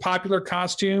the most popular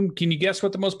costume, can you guess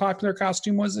what the most popular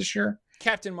costume was this year?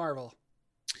 Captain Marvel.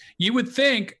 You would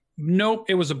think, nope,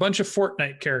 it was a bunch of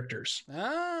Fortnite characters.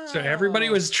 Oh. So everybody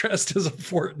was dressed as a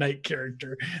Fortnite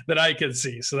character that I could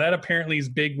see. So that apparently is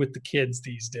big with the kids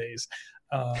these days.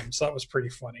 So that was pretty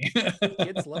funny.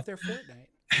 Kids love their Fortnite.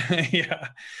 Yeah.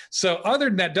 So other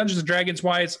than that, Dungeons and Dragons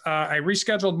wise, I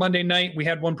rescheduled Monday night. We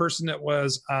had one person that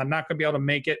was not going to be able to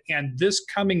make it. And this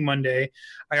coming Monday,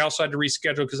 I also had to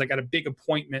reschedule because I got a big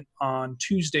appointment on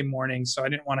Tuesday morning. So I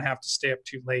didn't want to have to stay up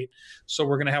too late. So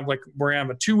we're going to have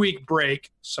a 2-week break.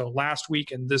 So last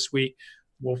week and this week,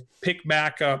 we'll pick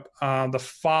back up the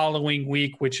following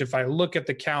week, which if I look at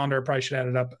the calendar, I probably should add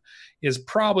it up, is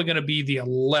probably going to be the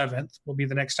 11th. Will be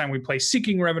the next time we play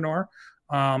Seeking Revenor.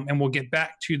 And we'll get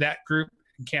back to that group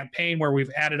and campaign where we've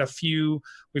added a few.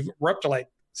 We're up to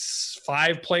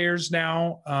 5 players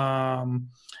now.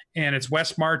 And it's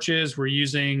West Marches. We're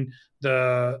using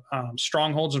the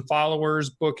Strongholds and Followers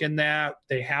book in that.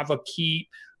 They have a keep,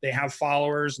 they have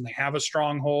followers, and they have a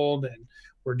stronghold. And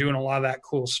we're doing a lot of that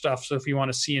cool stuff. So if you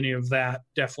want to see any of that,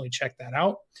 definitely check that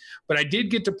out. But I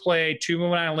did get to play Tomb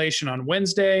of Annihilation on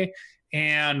Wednesday.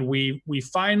 And we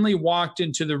finally walked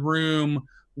into the room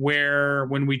where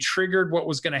when we triggered what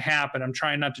was going to happen, I'm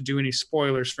trying not to do any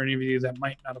spoilers for any of you that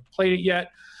might not have played it yet,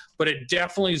 but it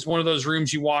definitely is one of those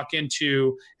rooms you walk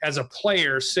into as a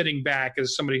player sitting back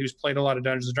as somebody who's played a lot of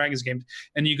Dungeons & Dragons games,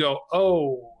 and you go,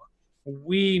 oh,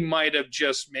 we might have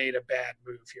just made a bad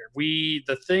move here.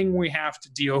 The thing we have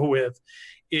to deal with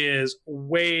is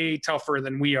way tougher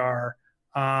than we are.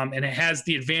 And it has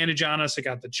the advantage on us. It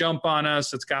got the jump on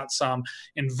us. It's got some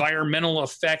environmental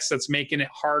effects that's making it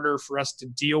harder for us to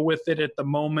deal with it at the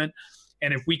moment.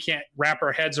 And if we can't wrap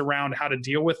our heads around how to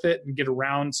deal with it and get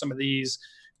around some of these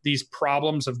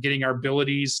problems of getting our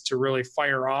abilities to really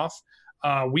fire off,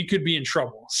 we could be in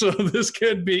trouble. So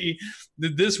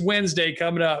this Wednesday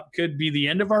coming up could be the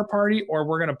end of our party, or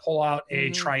we're going to pull out a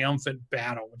triumphant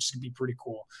battle, which is going to be pretty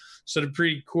cool. So it's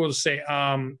pretty cool to say,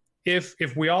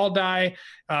 if we all die,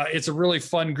 it's a really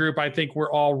fun group. I think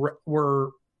we're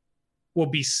will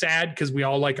be sad because we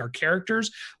all like our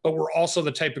characters, but we're also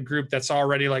the type of group that's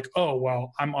already like, oh,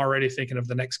 well, I'm already thinking of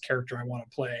the next character I want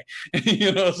to play.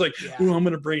 It's like, ooh, I'm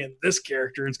going to bring in this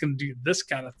character. It's going to do this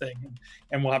kind of thing.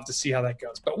 And we'll have to see how that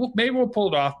goes. But maybe we'll pull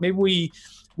it off. Maybe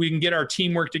we can get our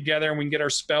teamwork together and we can get our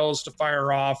spells to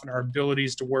fire off and our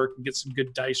abilities to work and get some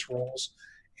good dice rolls.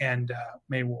 And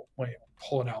maybe we'll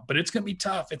pull it out. But it's going to be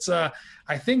tough. It's I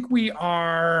think we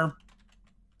all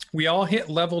hit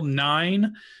level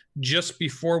 9 just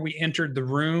before we entered the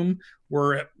room.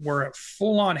 We're at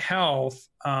full on health,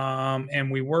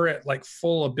 and we were at like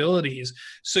full abilities.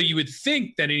 So you would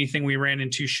think that anything we ran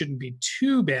into shouldn't be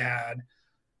too bad,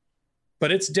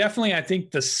 but it's definitely, I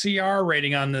think the CR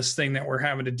rating on this thing that we're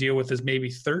having to deal with is maybe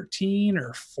 13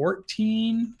 or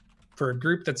 14 for a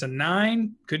group that's a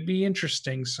 9. Could be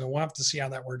interesting. So we'll have to see how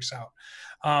that works out.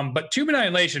 But Tomb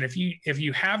Annihilation, if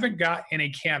you haven't got in a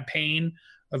campaign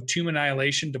of Tomb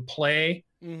Annihilation to play,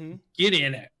 get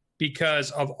in it,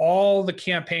 because of all the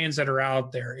campaigns that are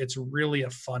out there, it's really a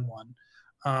fun one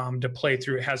to play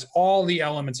through. It has all the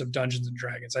elements of Dungeons and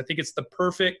Dragons. I think it's the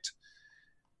perfect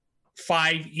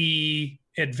 5e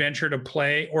adventure to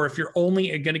play. Or if you're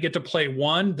only going to get to play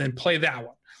one, then play that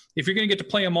one. If you're going to get to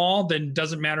play them all, then it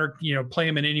doesn't matter, play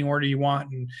them in any order you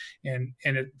want. And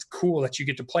it's cool that you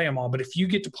get to play them all. But if you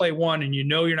get to play one and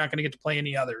you're not going to get to play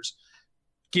any others,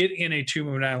 get in a Tomb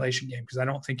of Annihilation game, because I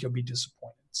don't think you'll be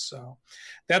disappointed. So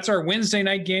that's our Wednesday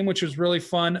night game, which was really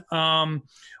fun.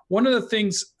 One of the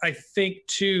things I think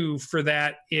too for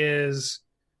that is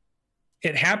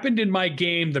it happened in my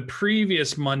game the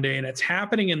previous Monday, and it's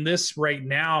happening in this right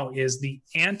now, is the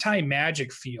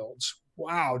anti-magic fields.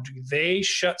 Wow, do they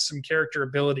shut some character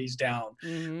abilities down?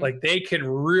 Like they can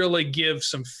really give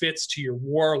some fits to your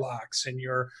warlocks and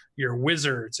your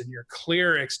wizards and your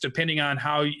clerics, depending on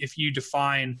if you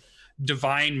define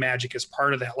divine magic as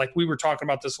part of that. Like we were talking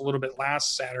about this a little bit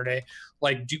last Saturday.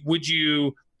 Like, would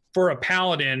you, for a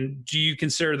paladin, do you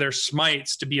consider their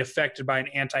smites to be affected by an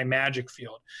anti-magic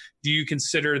field? Do you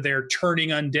consider their turning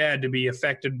undead to be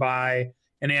affected by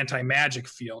an anti-magic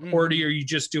field? Or are you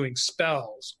just doing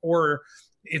spells? Or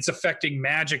it's affecting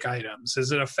magic items?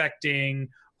 Is it affecting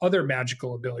other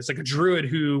magical abilities? Like a druid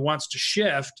who wants to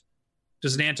shift,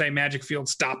 does an anti-magic field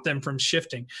stop them from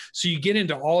shifting? So you get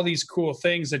into all these cool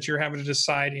things that you're having to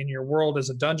decide in your world as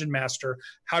a dungeon master.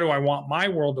 How do I want my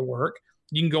world to work?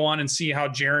 You can go on and see how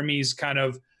Jeremy's kind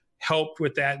of helped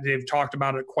with that. They've talked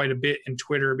about it quite a bit in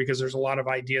Twitter, because there's a lot of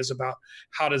ideas about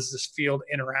how does this field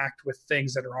interact with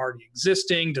things that are already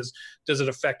existing. Does it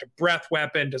affect a breath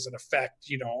weapon? Does it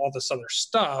affect, all this other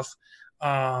stuff?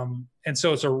 And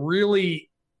so it's a really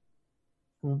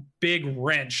big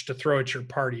wrench to throw at your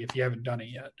party if you haven't done it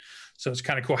yet. So it's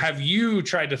kind of cool. Have you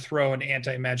tried to throw an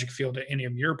anti-magic field at any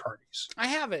of your parties? I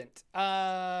haven't.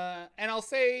 And I'll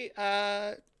say,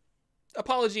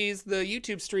 apologies, the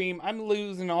YouTube stream, I'm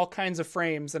losing all kinds of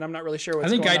frames and I'm not really sure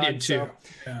what's going on. I think I did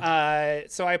too.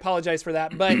 So I apologize for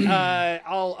that, but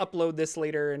I'll upload this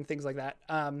later and things like that.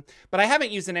 But I haven't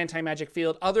used an anti-magic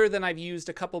field other than I've used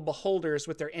a couple beholders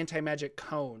with their anti-magic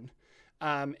cone.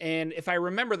 And if I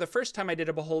remember, the first time I did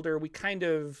a beholder, we kind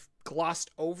of glossed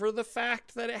over the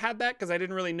fact that it had that because I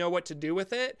didn't really know what to do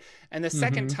with it. And the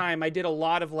second time I did a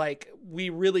lot of we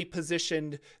really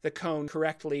positioned the cone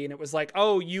correctly. And it was like,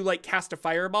 oh, you cast a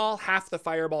fireball, half the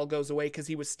fireball goes away because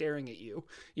he was staring at you,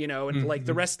 and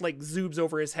the rest zoobs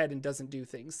over his head and doesn't do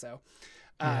things. So,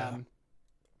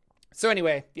 so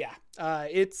anyway,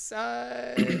 it's,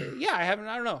 I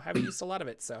haven't used a lot of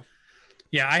it. So.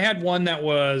 Yeah, I had one that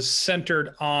was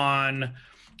centered on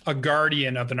a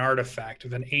guardian of an artifact,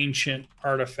 of an ancient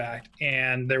artifact.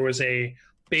 And there was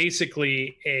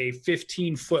basically a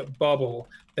 15-foot bubble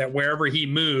that wherever he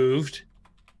moved,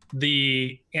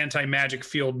 the anti-magic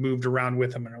field moved around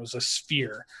with him, and it was a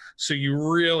sphere. So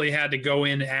you really had to go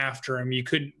in after him. You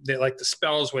couldn't, the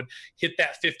spells would hit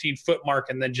that 15-foot mark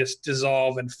and then just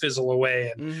dissolve and fizzle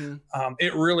away. And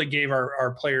it really gave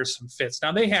our players some fits.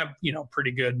 Now they have,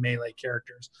 pretty good melee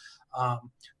characters.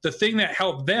 The thing that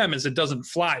helped them is it doesn't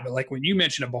fly. But when you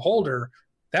mention a beholder,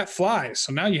 that flies.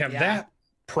 So now you have that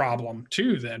problem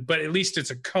too then. But at least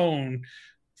it's a cone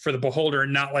for the beholder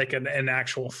and not an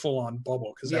actual full-on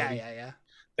bubble. Because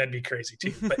that'd be crazy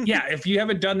too. But if you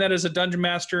haven't done that as a dungeon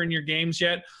master in your games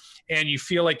yet, and you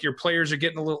feel like your players are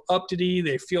getting a little uppity,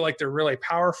 they feel like they're really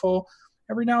powerful,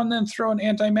 every now and then throw an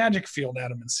anti-magic field at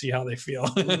them and see how they feel.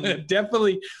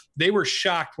 Definitely, they were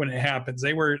shocked when it happens.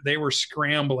 They were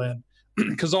scrambling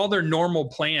because all their normal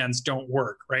plans don't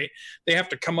work, right? They have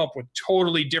to come up with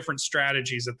totally different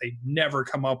strategies that they've never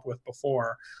come up with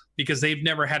before, because they've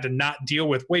never had to not deal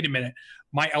with, wait a minute,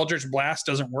 my Eldritch Blast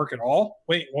doesn't work at all.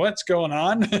 Wait, what's going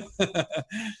on?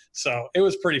 So it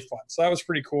was pretty fun. So that was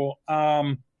pretty cool.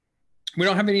 We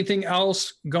don't have anything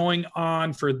else going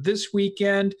on for this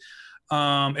weekend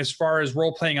as far as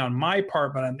role playing on my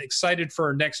part, but I'm excited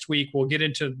for next week. We'll get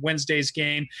into Wednesday's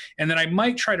game, and then I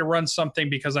might try to run something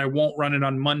because I won't run it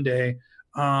on Monday.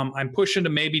 I'm pushing to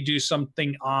maybe do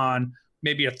something on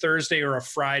maybe a Thursday or a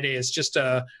Friday. It's just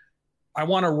I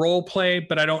want to role play,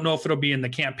 but I don't know if it'll be in the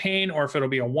campaign or if it'll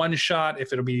be a one shot,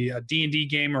 if it'll be a D&D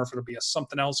game or if it'll be a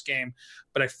something else game.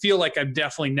 But I feel like I'm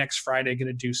definitely next Friday going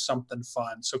to do something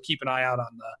fun. So keep an eye out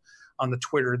on the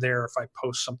Twitter there if I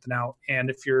post something out. And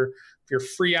if you're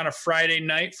free on a Friday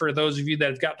night, for those of you that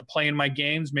have got to play in my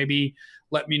games, maybe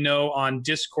let me know on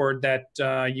Discord that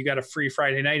you got a free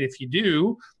Friday night if you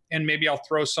do, and maybe I'll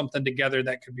throw something together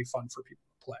that could be fun for people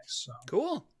to play. So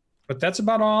cool. But that's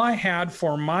about all I had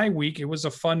for my week. It was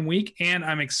a fun week, and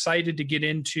I'm excited to get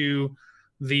into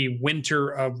the winter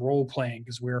of role playing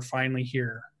because we're finally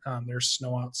here. There's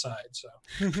snow outside, so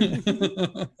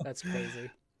that's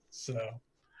crazy. So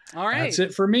all right, that's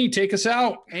it for me. Take us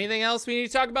out. Anything else we need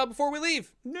to talk about before we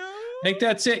leave? No, I think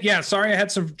that's it. Yeah, sorry I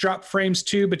had some drop frames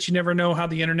too, but you never know how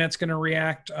the internet's going to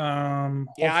react. Yeah, I'm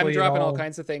dropping all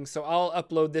kinds of things, so I'll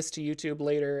upload this to YouTube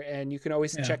later, and you can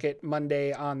always check it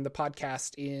Monday on the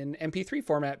podcast in MP3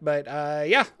 format. But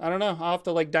yeah, I don't know. I'll have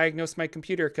to diagnose my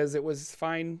computer because it was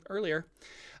fine earlier.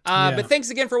 But thanks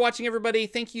again for watching, everybody.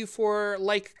 Thank you for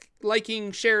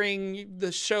liking, sharing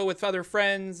the show with other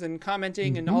friends, and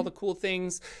commenting and all the cool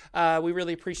things. We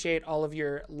really appreciate all of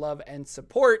your love and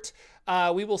support.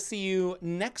 We will see you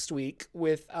next week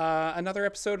with another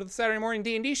episode of the Saturday Morning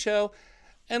D&D Show,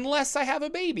 unless I have a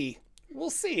baby.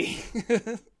 We'll see.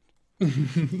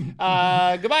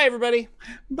 Goodbye, everybody.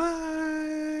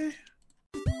 Bye.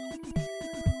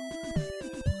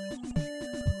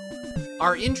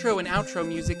 Our intro and outro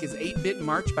music is 8-Bit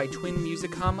March by Twin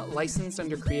Musicom, licensed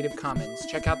under Creative Commons.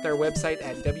 Check out their website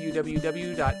at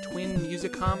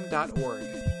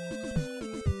www.twinmusicom.org.